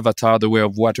about Avatar, The Way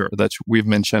of Water that we've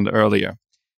mentioned earlier.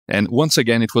 And once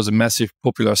again, it was a massive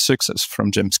popular success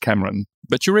from James Cameron.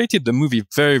 But you rated the movie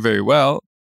very, very well,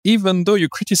 even though you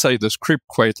criticized the script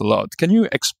quite a lot. Can you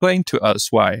explain to us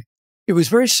why? It was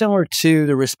very similar to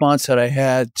the response that I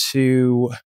had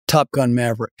to Top Gun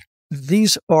Maverick.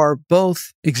 These are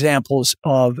both examples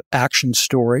of action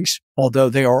stories, although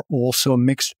they are also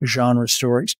mixed genre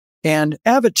stories. And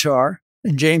Avatar,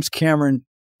 and James Cameron,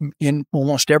 in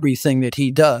almost everything that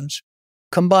he does,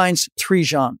 combines three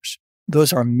genres.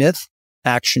 Those are myth,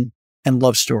 action, and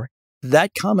love story.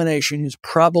 That combination is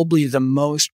probably the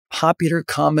most popular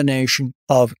combination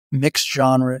of mixed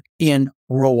genre in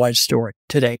worldwide story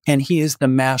today. And he is the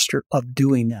master of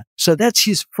doing that. So that's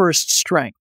his first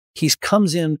strength. He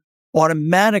comes in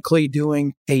automatically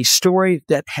doing a story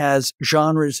that has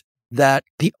genres that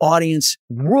the audience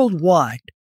worldwide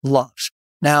loves.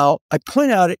 Now, I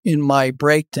point out in my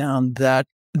breakdown that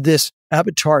this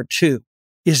Avatar 2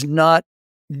 is not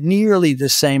nearly the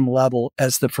same level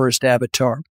as the first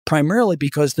Avatar, primarily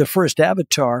because the first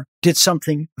Avatar did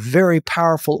something very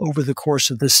powerful over the course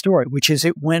of the story, which is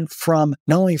it went from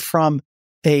not only from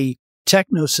a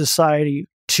techno society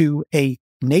to a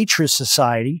nature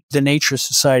society, the nature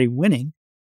society winning,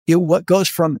 it goes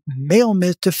from male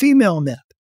myth to female myth.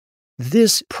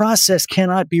 This process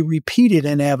cannot be repeated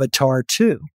in Avatar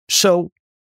 2. So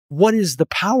what is the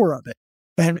power of it?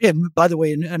 And by the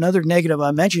way, another negative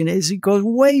I mentioned is it goes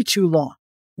way too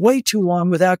long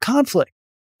without conflict.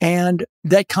 And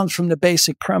that comes from the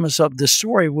basic premise of the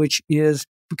story, which is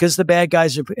because the bad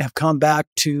guys have come back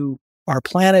to our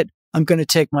planet, I'm going to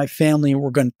take my family and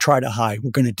we're going to try to hide.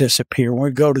 We're going to disappear. We're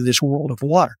going to go to this world of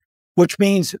water, which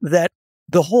means that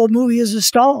the whole movie is a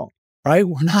stall, right?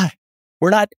 We're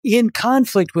not in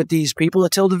conflict with these people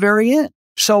until the very end.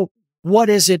 So what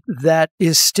is it that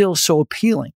is still so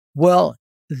appealing? Well,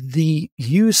 the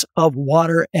use of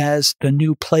water as the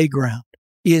new playground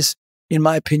is, in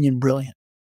my opinion, brilliant.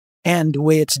 and the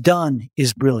way it's done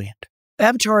is brilliant.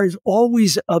 Avatar is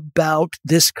always about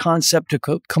this concept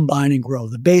to combine and grow,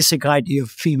 the basic idea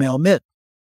of female myth.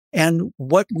 And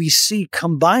what we see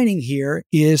combining here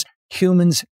is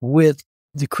humans with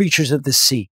the creatures of the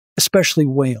sea, especially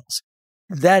whales.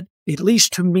 That, at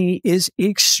least to me, is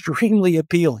extremely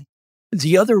appealing.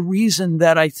 The other reason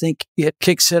that I think it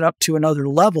kicks it up to another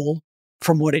level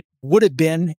from what it would have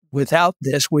been without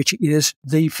this, which is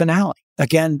the finale.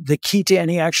 Again, the key to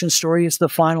any action story is the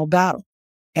final battle.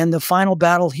 And the final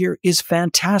battle here is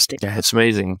fantastic. Yeah, it's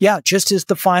amazing. Yeah, just as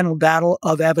the final battle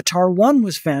of Avatar 1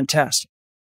 was fantastic.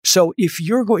 So if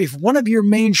one of your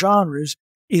main genres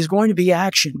is going to be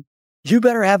action, you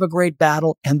better have a great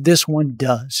battle, and this one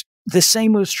does. The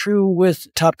same was true with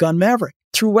Top Gun Maverick.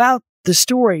 Throughout the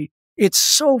story, it's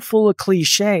so full of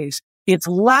cliches. It's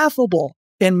laughable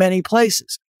in many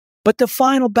places. But the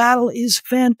final battle is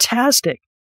fantastic.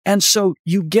 And so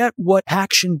you get what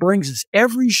action brings us.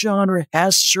 Every genre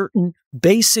has certain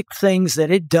basic things that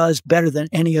it does better than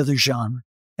any other genre.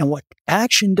 And what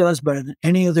action does better than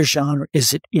any other genre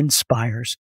is it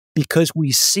inspires, because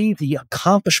we see the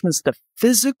accomplishments, the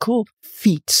physical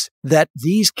feats that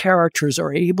these characters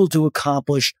are able to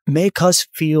accomplish make us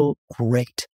feel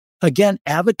great. Again,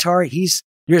 Avatar,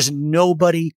 there's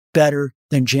nobody better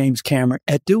than James Cameron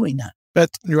at doing that.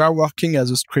 But you are working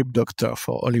as a script doctor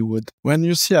for Hollywood. When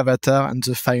you see Avatar and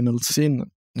the final scene,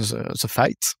 the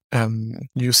fight,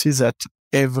 you see that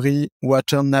every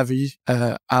water navy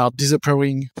are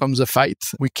disappearing from the fight.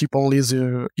 We keep only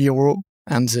the hero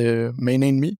and the main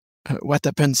enemy. What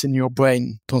happens in your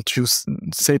brain? Don't you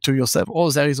say to yourself,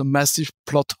 oh, there is a massive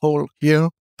plot hole here?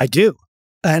 I do.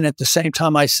 And at the same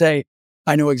time, I say,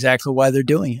 I know exactly why they're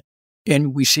doing it.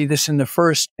 And we see this in the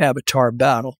first Avatar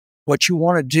battle. What you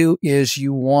want to do is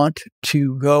you want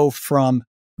to go from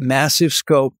massive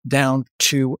scope down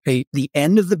to the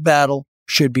end of the battle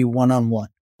should be one-on-one.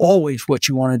 Always what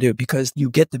you want to do, because you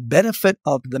get the benefit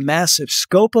of the massive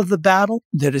scope of the battle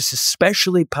that is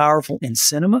especially powerful in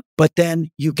cinema, but then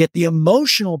you get the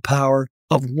emotional power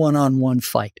of one-on-one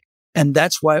fight. And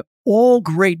that's why all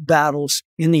great battles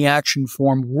in the action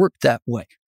form work that way.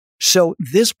 So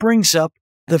this brings up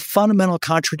the fundamental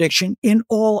contradiction in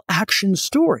all action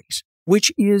stories,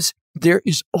 which is there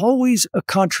is always a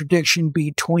contradiction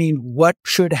between what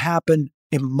should happen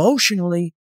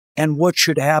emotionally and what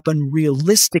should happen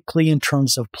realistically in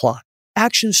terms of plot.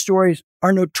 Action stories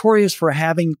are notorious for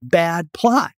having bad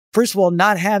plot. First of all,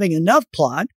 not having enough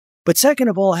plot, but second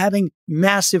of all, having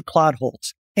massive plot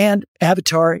holes. And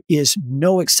Avatar is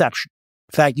no exception.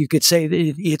 In fact, you could say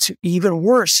that it's even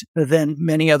worse than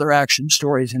many other action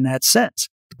stories in that sense.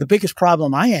 The biggest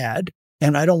problem I had,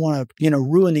 and I don't want to,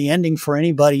 ruin the ending for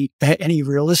anybody, any of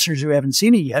your listeners who haven't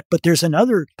seen it yet, but there's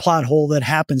another plot hole that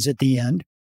happens at the end,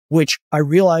 which I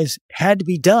realized had to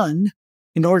be done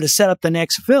in order to set up the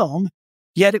next film,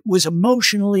 yet it was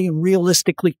emotionally and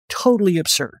realistically totally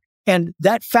absurd. And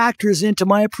that factors into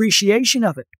my appreciation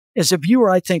of it. As a viewer,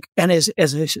 I think, and as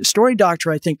a story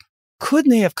doctor, I think,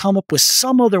 couldn't they have come up with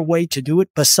some other way to do it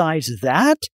besides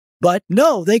that? But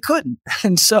no, they couldn't.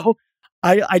 And so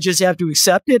I just have to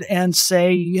accept it and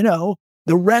say, the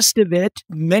rest of it,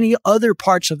 many other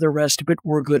parts of the rest of it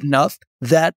were good enough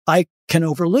that I can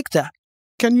overlook that.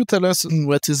 Can you tell us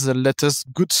what is the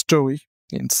latest good story,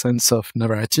 in sense of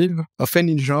narrative, of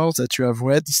any genre that you have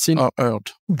read, seen, or heard?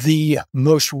 The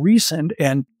most recent,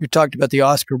 and you talked about the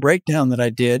Oscar breakdown that I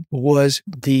did, was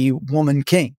The Woman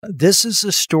King. This is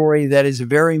a story that is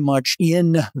very much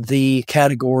in the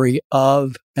category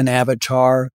of an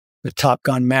Avatar, the Top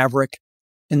Gun Maverick,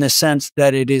 in the sense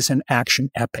that it is an action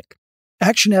epic.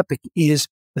 Action epic is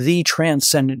the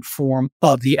transcendent form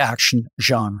of the action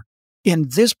genre. In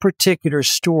this particular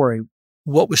story,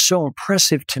 what was so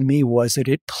impressive to me was that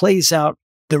it plays out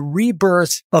the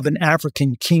rebirth of an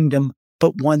African kingdom,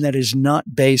 but one that is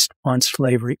not based on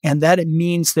slavery. And that it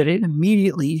means that it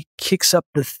immediately kicks up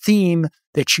the theme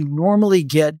that you normally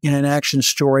get in an action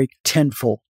story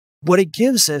tenfold. What it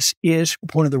gives us is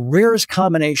one of the rarest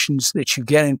combinations that you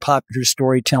get in popular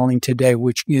storytelling today,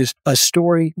 which is a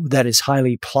story that is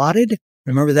highly plotted.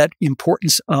 Remember that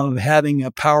importance of having a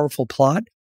powerful plot,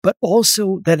 but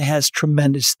also that has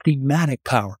tremendous thematic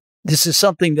power. This is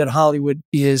something that Hollywood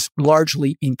is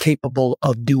largely incapable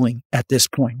of doing at this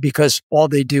point, because all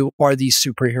they do are these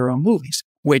superhero movies,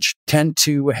 which tend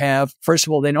to have, first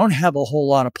of all, they don't have a whole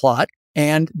lot of plot,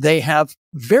 and they have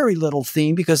very little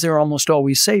theme because they're almost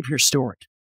always savior stories.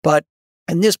 But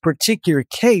in this particular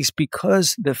case,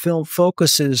 because the film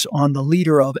focuses on the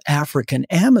leader of African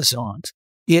Amazons,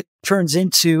 it turns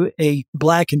into a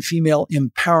Black and female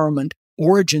empowerment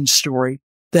origin story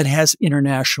that has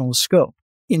international scope.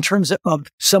 in terms of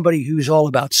somebody who's all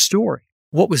about story,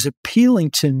 what was appealing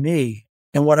to me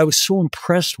and what I was so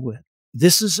impressed with,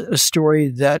 this is a story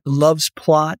that loves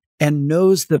plot and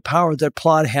knows the power that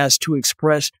plot has to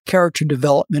express character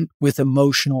development with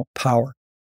emotional power.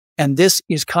 And this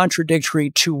is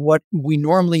contradictory to what we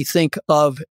normally think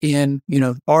of in,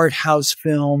 art house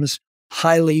films,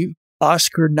 highly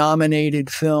Oscar-nominated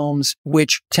films,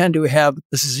 which tend to have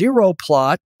zero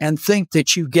plot and think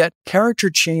that you get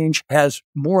character change has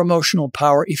more emotional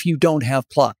power if you don't have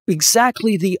plot.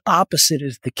 Exactly the opposite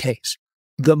is the case.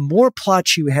 The more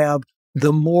plot you have,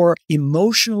 the more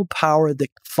emotional power the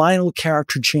final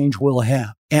character change will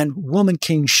have. And Woman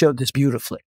King showed this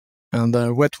beautifully. And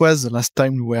what was the last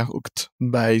time you were hooked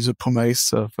by the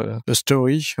promise of a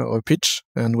story or a pitch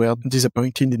and were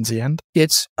disappointed in the end?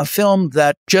 It's a film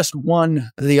that just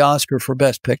won the Oscar for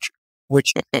Best Picture,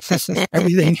 which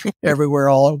Everything, Everywhere,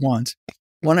 All at Once.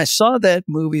 When I saw that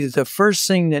movie, the first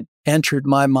thing that entered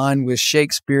my mind was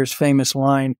Shakespeare's famous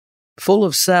line, full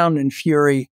of sound and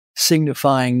fury,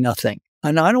 signifying nothing.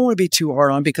 And I don't want to be too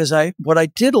hard on it because what I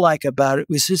did like about it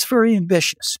was it's very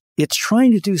ambitious. It's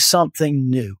trying to do something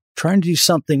new, trying to do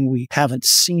something we haven't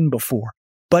seen before.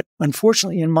 But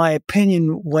unfortunately, in my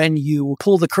opinion, when you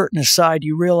pull the curtain aside,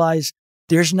 you realize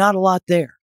there's not a lot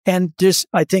there. And there's,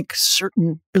 I think,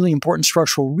 certain really important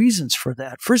structural reasons for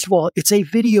that. First of all, it's a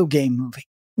video game movie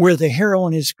where the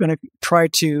heroine is going to try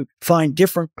to find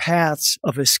different paths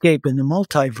of escape in the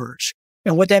multiverse.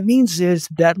 And what that means is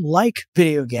that, like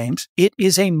video games, it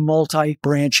is a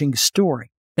multi-branching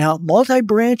story. Now,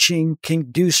 multi-branching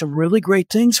can do some really great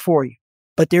things for you,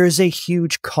 but there is a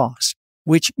huge cost,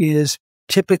 which is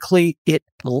typically it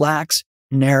lacks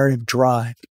narrative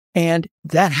drive. And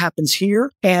that happens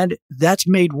here. And that's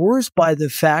made worse by the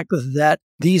fact that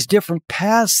these different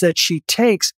paths that she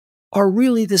takes are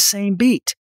really the same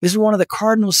beat. This is one of the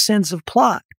cardinal sins of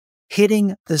plot,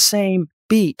 hitting the same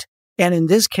beat. And in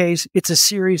this case, it's a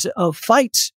series of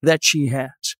fights that she has.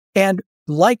 And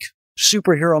like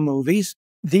superhero movies,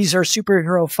 these are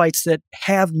superhero fights that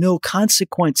have no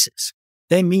consequences.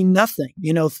 They mean nothing.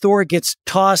 Thor gets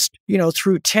tossed,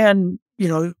 through 10,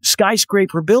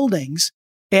 skyscraper buildings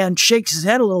and shakes his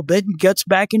head a little bit and gets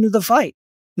back into the fight.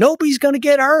 Nobody's going to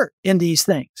get hurt in these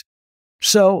things.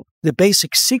 So the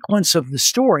basic sequence of the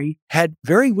story had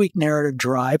very weak narrative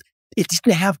drive. It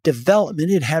didn't have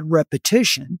development. It had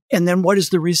repetition. And then what is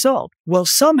the result? Well,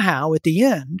 somehow at the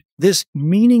end, this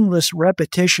meaningless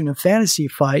repetition of fantasy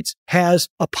fights has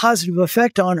a positive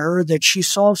effect on her that she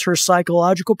solves her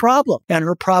psychological problem and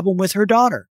her problem with her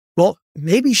daughter. Well,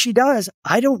 maybe she does.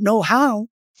 I don't know how.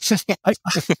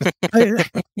 I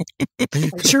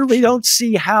certainly don't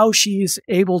see how she's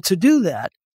able to do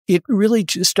that. It really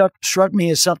just struck me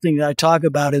as something that I talk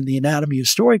about in the Anatomy of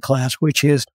Story class, which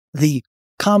is the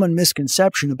common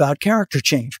misconception about character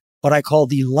change, what I call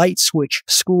the light switch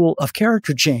school of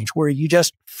character change, where you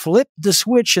just flip the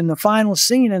switch in the final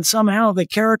scene and somehow the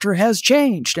character has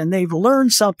changed and they've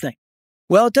learned something.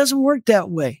 Well, it doesn't work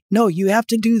that way. No, you have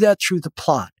to do that through the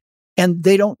plot. And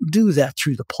they don't do that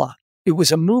through the plot. It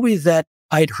was a movie that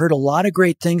I'd heard a lot of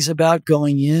great things about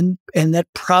going in, and that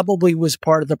probably was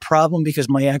part of the problem because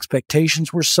my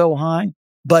expectations were so high.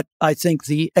 But I think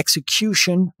the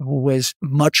execution was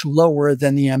much lower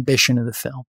than the ambition of the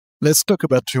film. Let's talk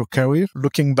about your career.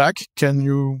 Looking back, can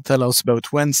you tell us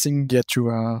about one thing that you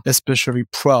are especially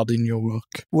proud in your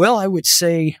work? Well, I would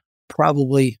say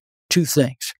probably two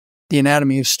things: the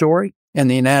Anatomy of Story and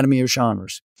the Anatomy of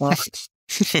Genres.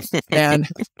 And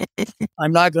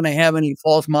I'm not going to have any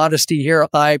false modesty here.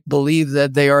 I believe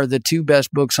that they are the two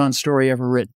best books on story ever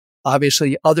written.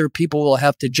 Obviously, other people will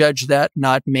have to judge that,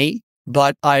 not me.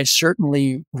 But I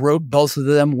certainly wrote both of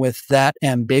them with that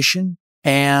ambition.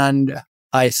 And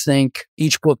I think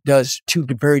each book does two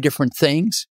very different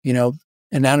things.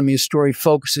 Anatomy of Story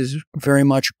focuses very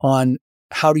much on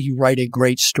how do you write a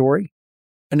great story.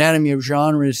 Anatomy of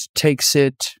Genres takes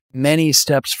it many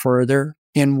steps further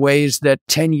in ways that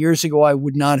 10 years ago I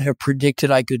would not have predicted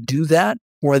I could do that,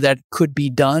 or that could be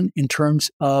done in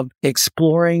terms of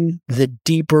exploring the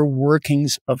deeper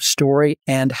workings of story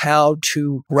and how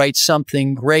to write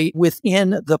something great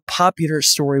within the popular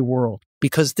story world.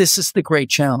 Because this is the great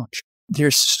challenge.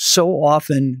 There's so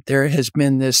often there has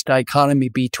been this dichotomy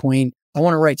between I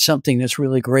want to write something that's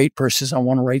really great versus I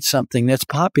want to write something that's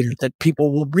popular, that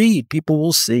people will read, people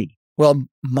will see. Well,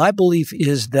 my belief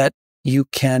is that you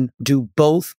can do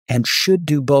both and should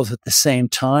do both at the same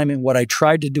time. And what I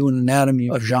tried to do in Anatomy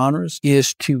of Genres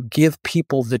is to give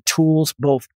people the tools,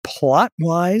 both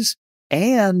plot-wise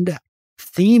and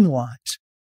theme-wise,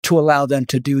 to allow them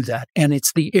to do that. And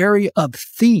it's the area of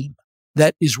theme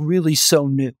that is really so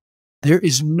new. There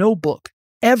is no book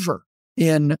ever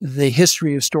in the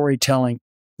history of storytelling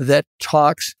that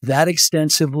talks that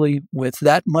extensively, with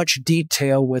that much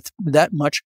detail, with that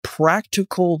much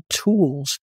practical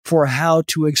tools for how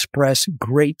to express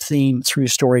great theme through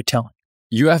storytelling.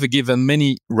 You have given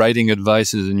many writing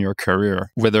advices in your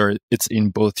career, whether it's in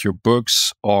both your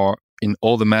books or in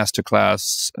all the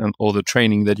masterclass and all the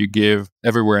training that you give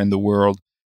everywhere in the world.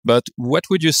 But what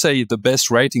would you say the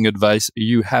best writing advice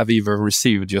you have ever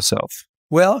received yourself?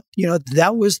 Well,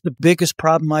 that was the biggest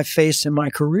problem I faced in my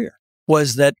career,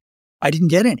 was that I didn't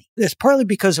get any. It's partly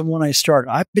because of when I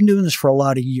started. I've been doing this for a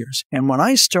lot of years. And when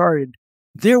I started,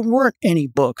 there weren't any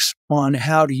books on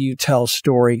how do you tell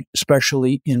story,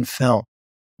 especially in film.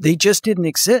 They just didn't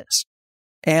exist.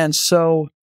 And so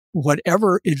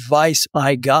whatever advice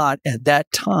I got at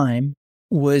that time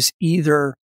was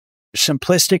either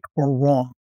simplistic or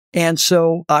wrong. And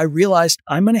so I realized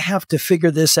I'm going to have to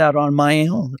figure this out on my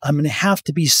own. I'm going to have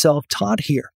to be self-taught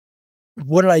here.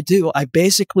 What did I do? I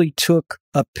basically took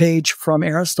a page from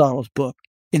Aristotle's book.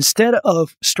 Instead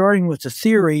of starting with the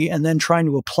theory and then trying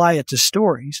to apply it to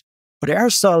stories, what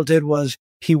Aristotle did was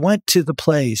he went to the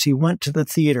plays, he went to the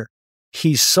theater,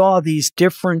 he saw these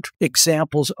different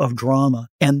examples of drama.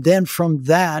 And then from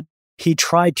that, he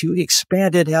tried to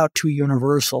expand it out to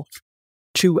universal,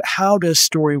 to how does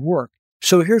story work?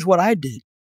 So here's what I did.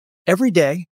 Every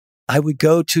day, I would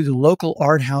go to the local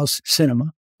art house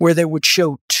cinema where they would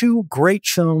show 2 great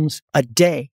films a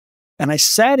day. And I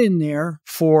sat in there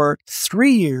for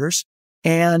 3 years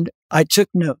and I took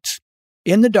notes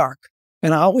in the dark.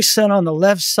 And I always sat on the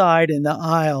left side in the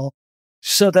aisle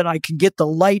so that I could get the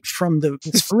light from the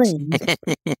screen.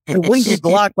 It wouldn't get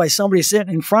blocked by somebody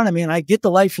sitting in front of me, and I get the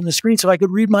light from the screen so I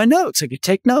could read my notes. I could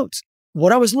take notes.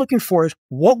 What I was looking for is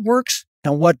what works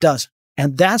and what doesn't.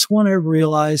 And that's when I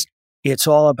realized it's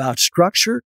all about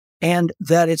structure, and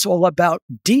that it's all about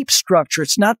deep structure.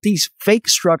 It's not these fake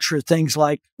structure things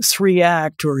like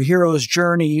 3-act or hero's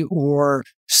journey or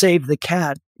save the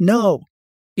cat. No,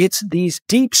 it's these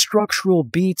deep structural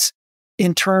beats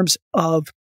in terms of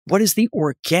what is the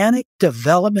organic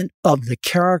development of the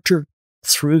character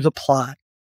through the plot.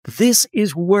 This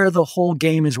is where the whole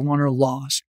game is won or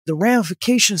lost. The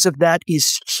ramifications of that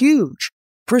is huge.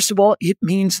 First of all, it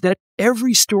means that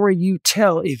every story you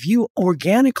tell, if you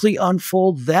organically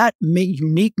unfold that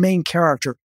unique main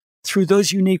character through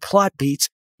those unique plot beats,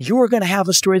 you're going to have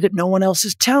a story that no one else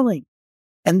is telling.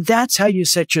 And that's how you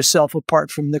set yourself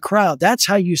apart from the crowd. That's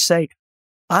how you say,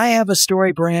 I have a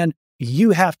story brand.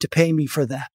 You have to pay me for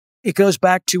that. It goes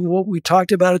back to what we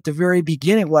talked about at the very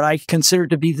beginning, what I consider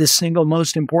to be the single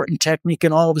most important technique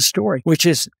in all of a story, which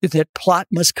is that plot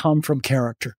must come from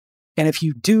character. And if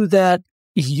you do that,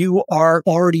 you are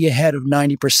already ahead of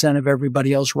 90% of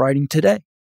everybody else writing today.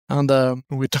 And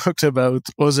we talked about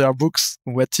other books.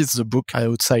 What is the book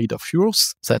outside of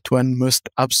yours that one must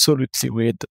absolutely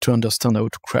read to understand how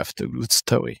to craft a good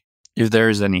story? If there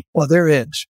is any. Well, there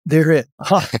is. There's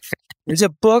a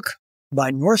book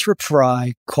by Northrop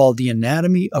Frye called The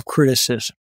Anatomy of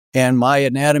Criticism. And my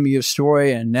anatomy of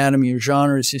story and anatomy of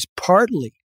genres is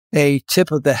partly a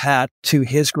tip of the hat to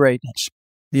his greatness.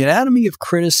 The Anatomy of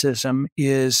Criticism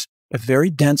is a very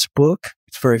dense book.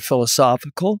 It's very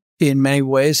philosophical. In many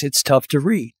ways, it's tough to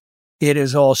read. It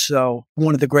is also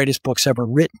one of the greatest books ever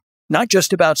written, not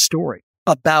just about story,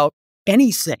 about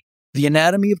anything. The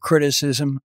Anatomy of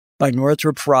Criticism by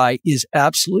Northrop Frye is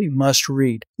absolutely must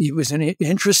read. It was an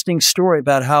interesting story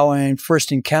about how I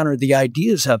first encountered the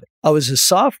ideas of it. I was a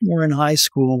sophomore in high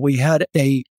school. We had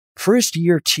a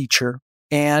first-year teacher,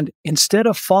 and instead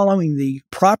of following the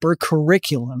proper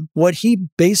curriculum, what he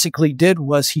basically did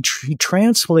was he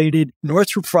translated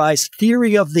Northrop Frye's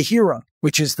Theory of the Hero,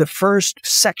 which is the first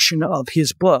section of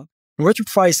his book. Northrop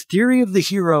Frye's Theory of the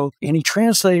Hero, and he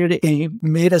translated it and he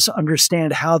made us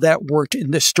understand how that worked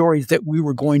in the stories that we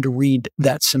were going to read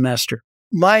that semester.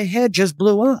 My head just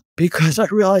blew up because I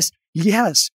realized,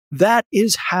 yes, that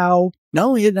is how, not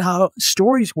only how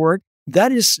stories work,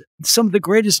 that is some of the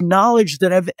greatest knowledge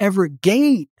that I've ever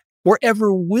gained or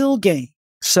ever will gain.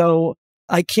 So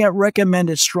I can't recommend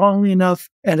it strongly enough.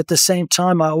 And at the same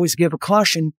time, I always give a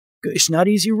caution. It's not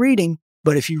easy reading,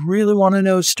 but if you really want to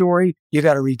know a story, you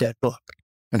got to read that book.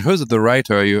 And who's the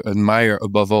writer you admire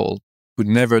above all, who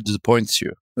never disappoints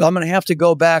you? Well, I'm going to have to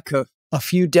go back a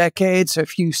few decades, a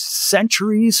few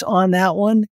centuries on that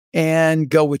one and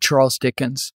go with Charles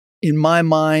Dickens. In my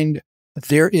mind,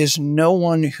 there is no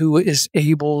one who is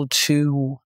able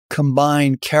to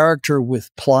combine character with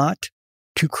plot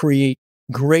to create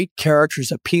great characters,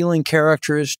 appealing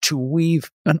characters, to weave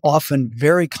an often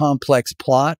very complex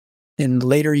plot, in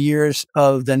later years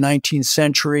of the 19th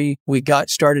century, we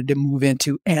started to move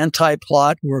into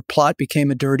anti-plot, where plot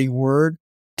became a dirty word.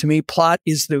 To me, plot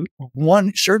is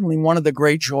certainly one of the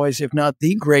great joys, if not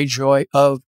the great joy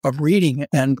of reading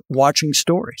and watching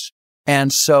stories.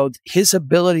 And so his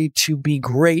ability to be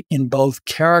great in both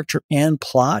character and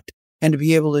plot, and to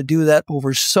be able to do that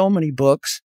over so many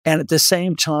books, and at the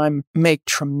same time make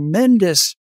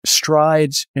tremendous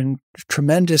strides and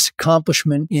tremendous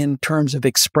accomplishment in terms of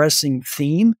expressing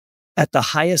theme at the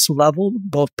highest level,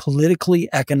 both politically,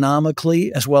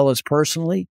 economically, as well as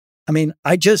personally. I mean,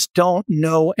 I just don't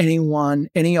know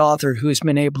any author who's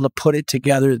been able to put it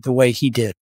together the way he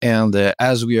did. And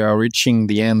as we are reaching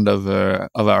the end of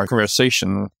our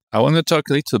conversation, I want to talk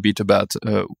a little bit about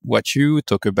what you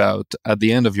talk about at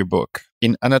the end of your book.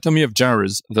 In Anatomy of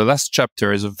Genres, the last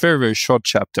chapter is a very, very short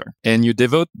chapter, and you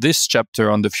devote this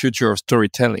chapter on the future of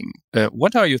storytelling.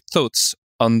 What are your thoughts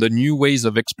on the new ways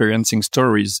of experiencing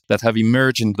stories that have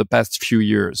emerged in the past few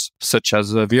years, such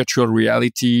as virtual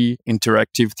reality,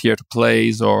 interactive theater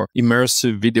plays, or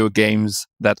immersive video games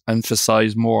that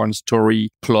emphasize more on story,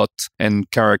 plot, and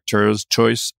characters'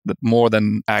 choice more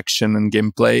than action and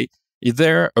gameplay? Is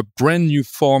there a brand new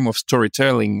form of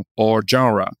storytelling or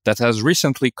genre that has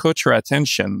recently caught your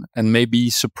attention and maybe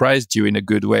surprised you in a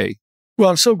good way? Well,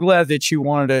 I'm so glad that you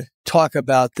wanted to talk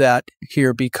about that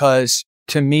here, because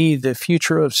to me, the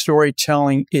future of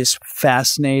storytelling is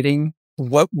fascinating.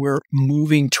 What we're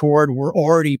moving toward, we're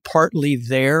already partly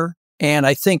there. And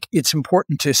I think it's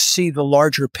important to see the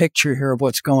larger picture here of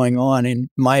what's going on. In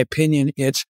my opinion,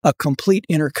 it's a complete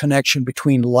interconnection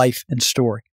between life and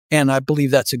story. And I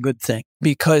believe that's a good thing,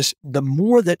 because the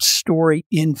more that story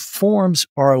informs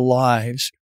our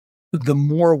lives, the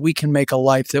more we can make a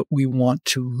life that we want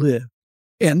to live.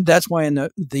 And that's why in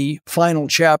the final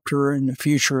chapter in the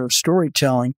future of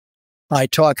storytelling, I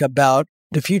talk about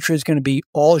the future is going to be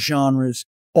all genres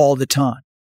all the time.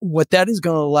 What that is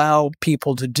going to allow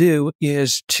people to do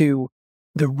is the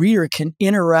reader can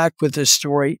interact with the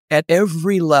story at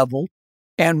every level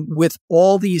and with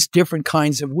all these different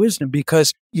kinds of wisdom,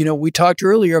 because, we talked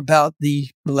earlier about the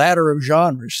ladder of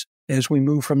genres as we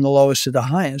move from the lowest to the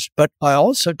highest. But I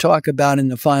also talk about in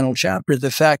the final chapter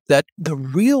the fact that the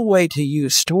real way to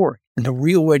use story and the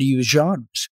real way to use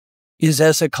genres is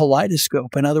as a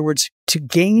kaleidoscope. In other words, to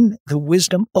gain the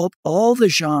wisdom of all the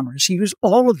genres, use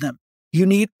all of them. You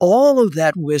need all of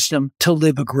that wisdom to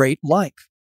live a great life.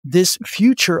 This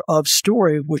future of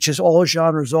story, which is all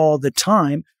genres all the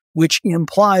time, which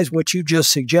implies what you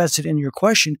just suggested in your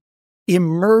question,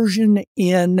 immersion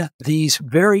in these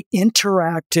very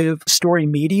interactive story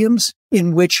mediums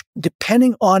in which,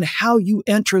 depending on how you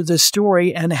enter the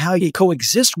story and how you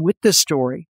coexist with the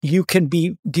story, you can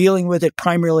be dealing with it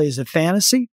primarily as a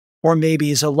fantasy, or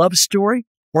maybe as a love story,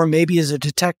 or maybe as a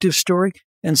detective story,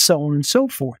 and so on and so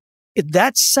forth.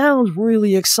 That sounds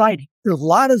really exciting. A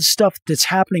lot of the stuff that's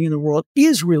happening in the world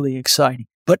is really exciting.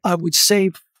 But I would say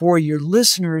for your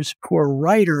listeners who are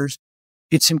writers,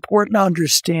 it's important to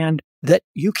understand that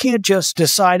you can't just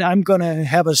decide, I'm going to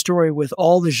have a story with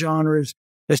all the genres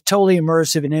that's totally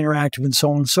immersive and interactive and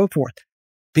so on and so forth.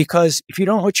 Because if you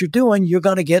don't know what you're doing, you're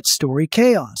going to get story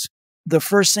chaos. The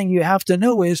first thing you have to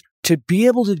know is, to be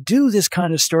able to do this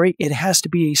kind of story, it has to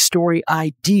be a story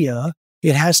idea.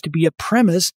 It has to be a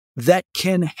premise that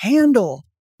can handle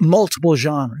multiple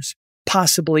genres,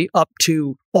 possibly up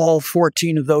to all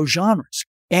 14 of those genres.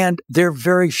 And there are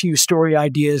very few story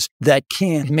ideas that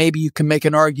can. Maybe you can make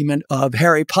an argument of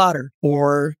Harry Potter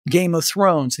or Game of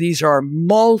Thrones. These are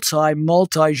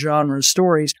multi-genre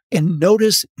stories. And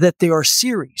notice that they are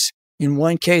series. In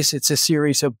one case, it's a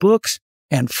series of books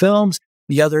and films.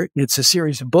 The other, it's a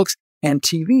series of books and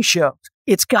TV shows.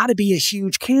 It's got to be a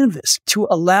huge canvas to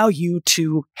allow you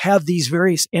to have these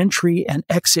various entry and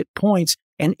exit points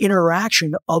and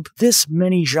interaction of this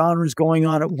many genres going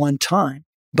on at one time.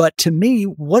 But to me,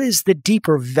 what is the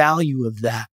deeper value of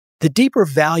that? The deeper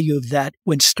value of that,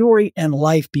 when story and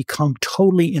life become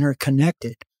totally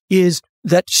interconnected, is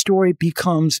that story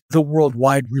becomes the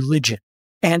worldwide religion.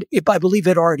 And I believe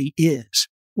it already is.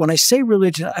 When I say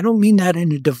religion, I don't mean that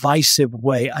in a divisive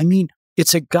way. I mean,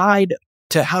 it's a guide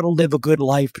to how to live a good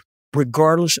life,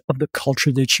 regardless of the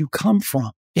culture that you come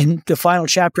from. In the final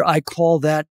chapter, I call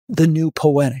that the new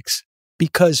poetics,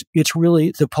 because it's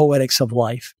really the poetics of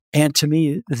life. And to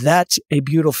me, that's a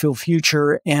beautiful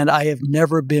future. And I have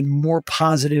never been more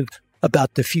positive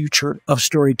about the future of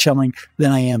storytelling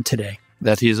than I am today.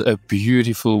 That is a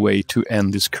beautiful way to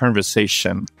end this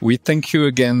conversation. We thank you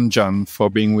again, John, for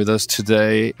being with us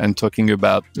today and talking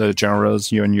about the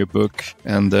genres you in your book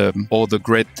and all the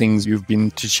great things you've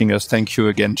been teaching us. Thank you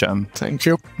again, John. Thank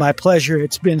you. My pleasure.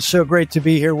 It's been so great to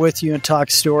be here with you and talk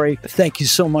story. Thank you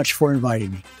so much for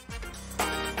inviting me.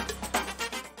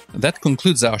 That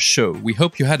concludes our show. We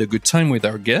hope you had a good time with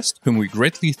our guest, whom we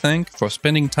greatly thank for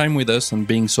spending time with us and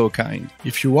being so kind.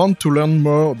 If you want to learn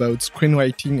more about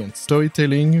screenwriting and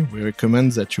storytelling, we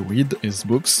recommend that you read his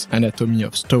books, Anatomy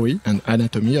of Story and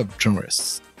Anatomy of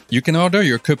Genres. You can order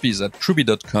your copies at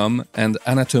truby.com and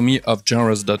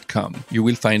anatomyofgenres.com. You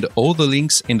will find all the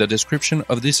links in the description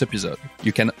of this episode.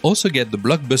 You can also get the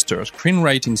Blockbuster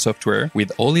screenwriting software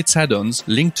with all its add-ons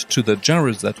linked to the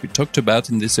genres that we talked about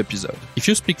in this episode. If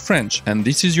you speak French and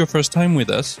this is your first time with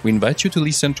us, we invite you to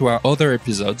listen to our other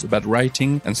episodes about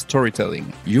writing and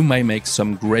storytelling. You may make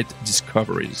some great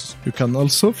discoveries. You can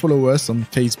also follow us on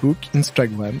Facebook,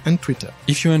 Instagram, and Twitter.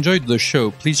 If you enjoyed the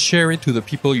show, please share it to the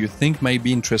people you think might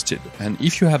be interested. And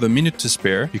if you have a minute to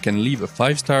spare, you can leave a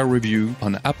 5-star review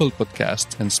on Apple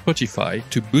Podcasts and Spotify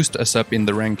to boost us up in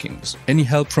the rankings. Any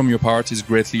help from your part is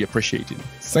greatly appreciated.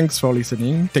 Thanks for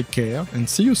listening, take care, and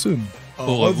see you soon.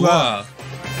 Au revoir.